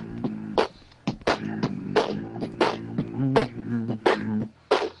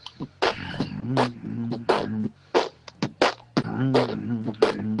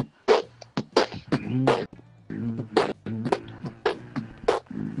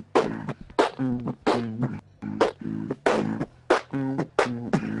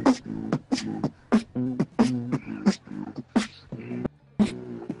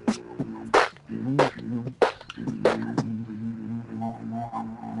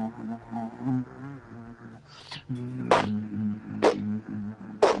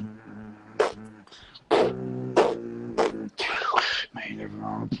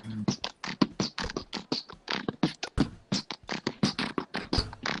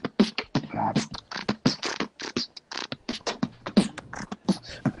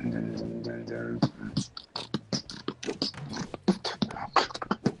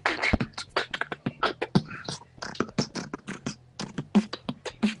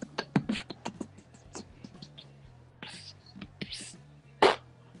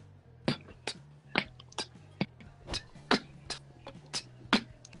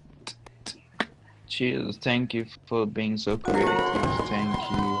 Cheers, thank you for being so creative. Thank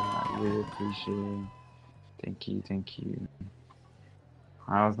you, I really appreciate it. Thank you.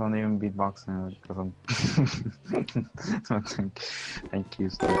 I was not even beatboxing because I'm. So thank you,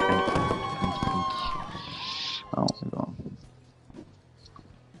 Steve. Thank you. Oh my god.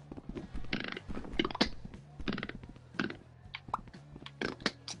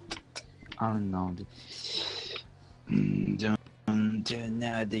 I don't know. Don't you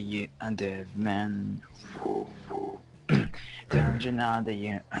know that you under man? Don't you know that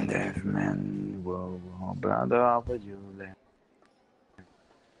you under man? Whoa, brother, how would you let?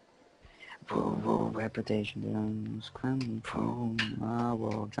 Whoa, reputation screaming from my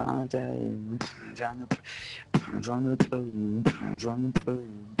world. Jonathan,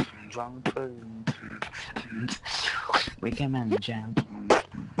 we can manage him.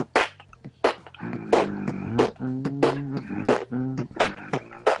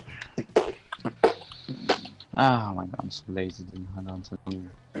 Oh my god, I'm so lazy to hold on to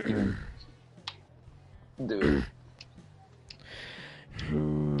even do it.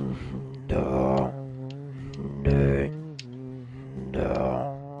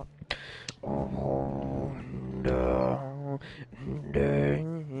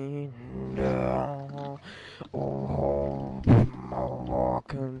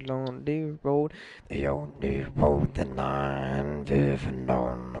 Walking along the road, the only road that I'm living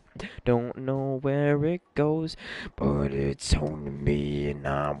on. Don't know where it goes, but it's only me and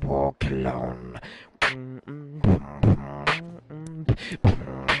I'm walking alone.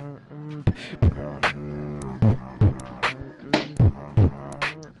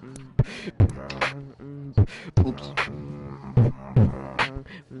 Oops.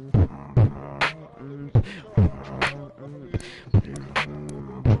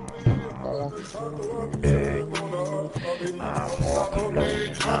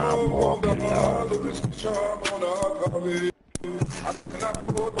 I'm walking alone.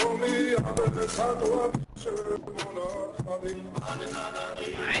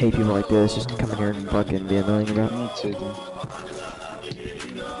 I hate people like this, just come in here and fucking be annoying about. Me too, dude.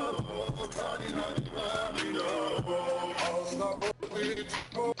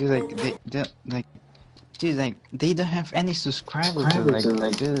 Dude, like, they don't have any subscribers to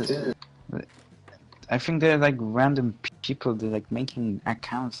like this. I think they're like random people. They're like making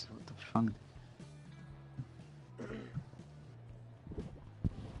accounts. What the fuck?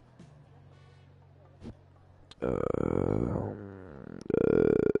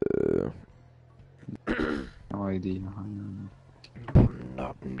 No idea.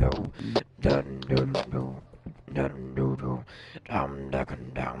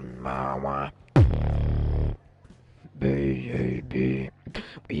 Baby,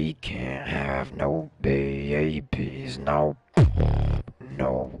 we can't have no babies, no,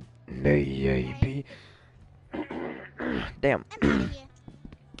 no baby. Damn.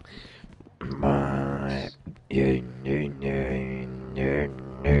 My, yeah,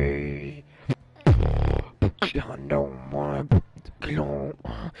 I don't want clone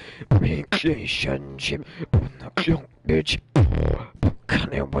relationship, clone bitch.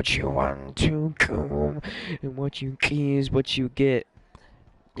 Kinda what you want to come, and what you see is what you get.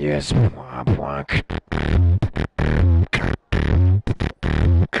 Yes, wah, wah.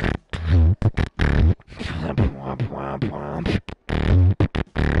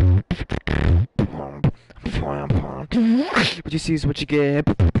 What you see is what you get.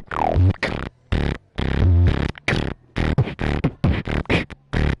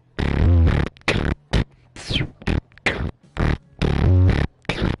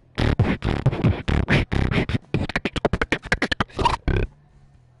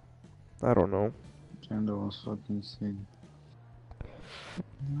 I don't know. Candle was fucking sick.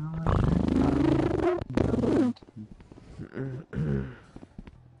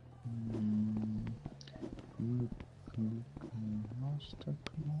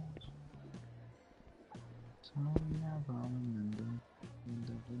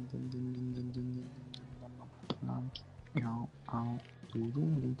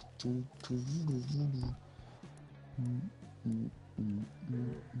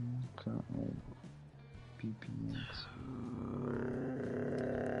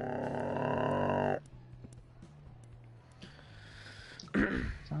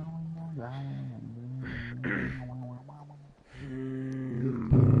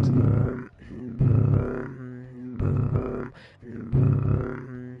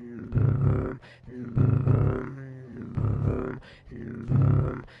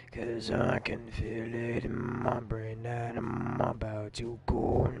 Cause I can feel it in my brain that I'm about to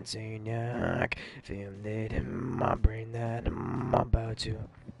go insane. Yeah, I can feel it in my brain that I'm about to.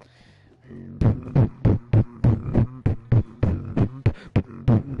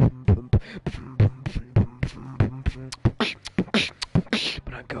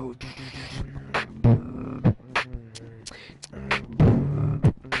 When I go.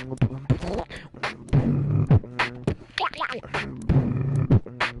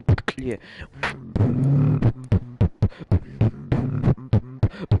 Yeah.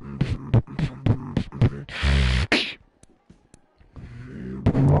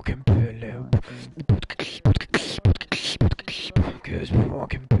 Walking pillow. Cause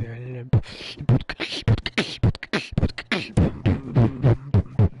walking pillow.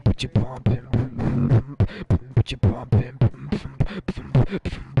 Put your pumping. Put your pumping.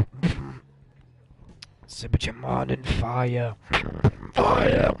 Put your mind in fire.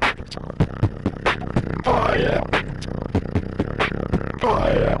 Fire. Fire. Fire.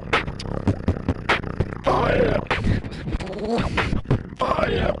 Fire.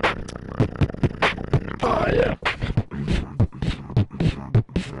 Fire. Fire.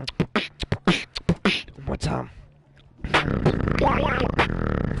 One more time.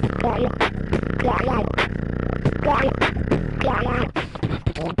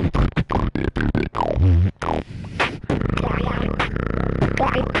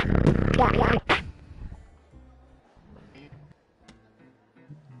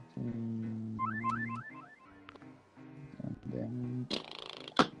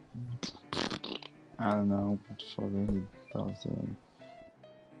 I don't know what the fuck he does there.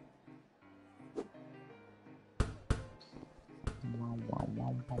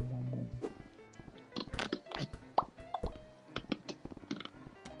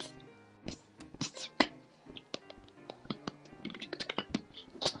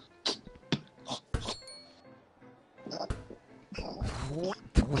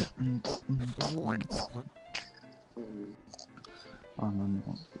 Oh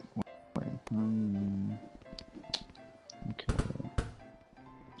no. Wait. Okay.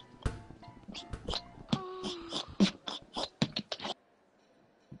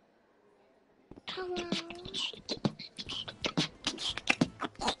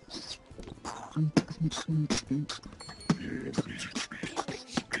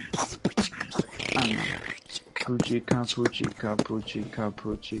 puchica, puchica, puchica,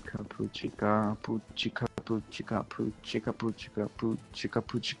 puchica, puchica, puchica, puchica, puchica, puchica, puchica,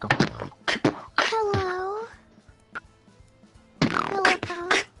 puchica. Hello. Hello, pal.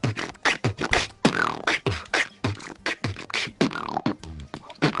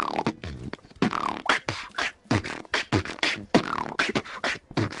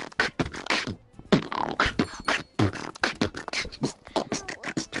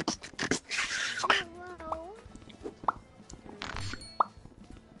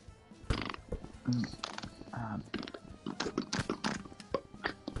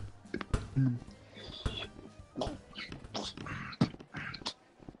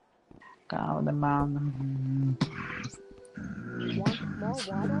 Down the mountain. Want more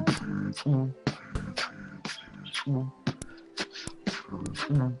water?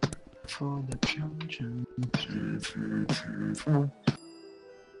 For the children.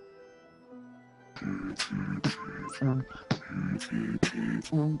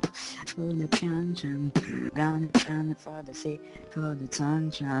 For the children, round and for the sea, for the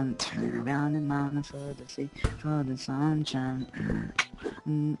sunshine, round and mountain for the sea, for the sunshine.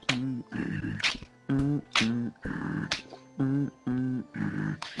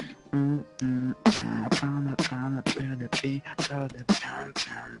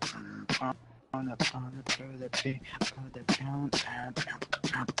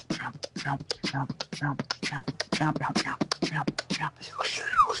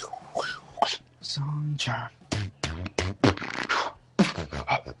 Sunshine.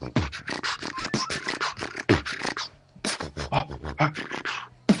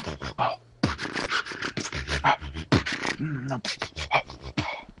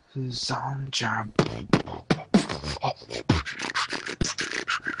 Sunshine.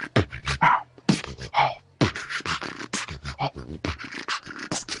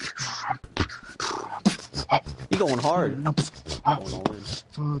 You going hard.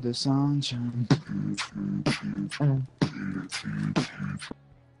 For the sunshine. For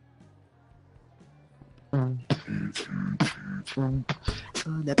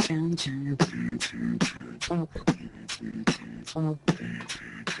the sunshine.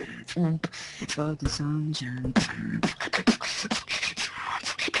 For the sunshine.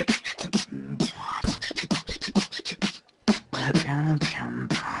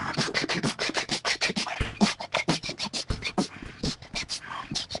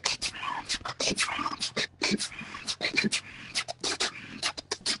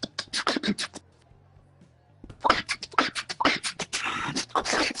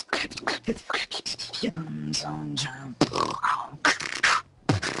 Sunshine.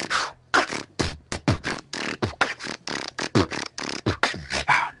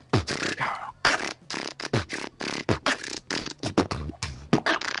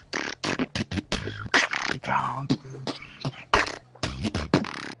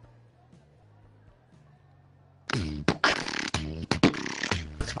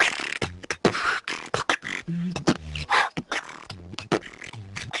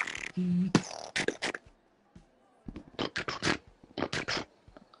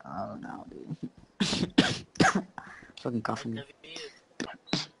 Oh no, dude. Fucking coughing.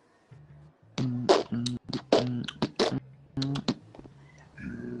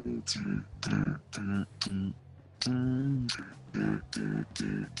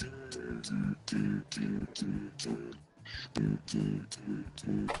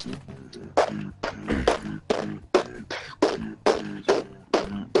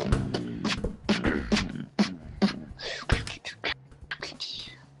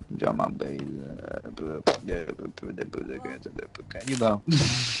 Drop my baby. You know.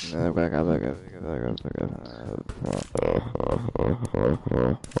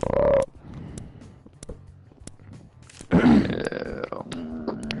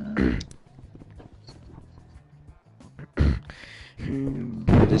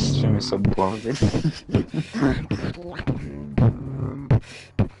 This stream is so boring.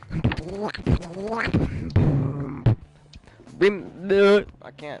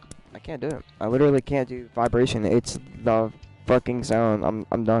 I can't do it. I literally can't do vibration. It's the fucking sound.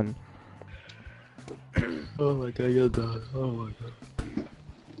 I'm done. Oh my god, you're done. Oh my god.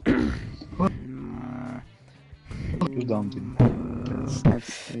 You're done, dude.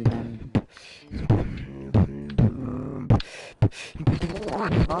 That's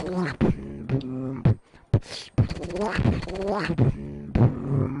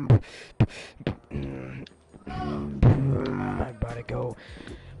I gotta go.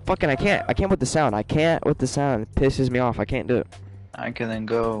 Fucking I can't with the sound. I can't with the sound. It pisses me off. I can't do it. I couldn't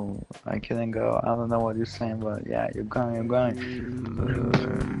go. I couldn't go. I don't know what you're saying, but yeah, you're going. You're going.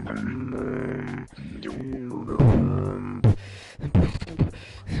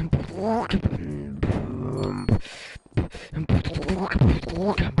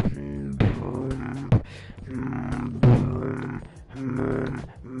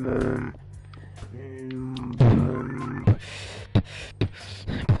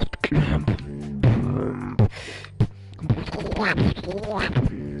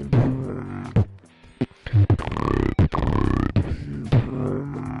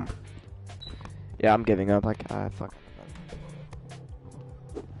 Yeah, I'm giving up. Like, I fuck.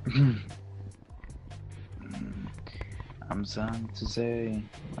 I'm sorry to say,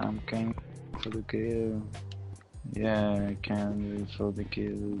 I'm coming for the kill. Yeah, I can for the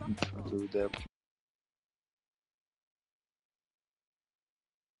kill, for the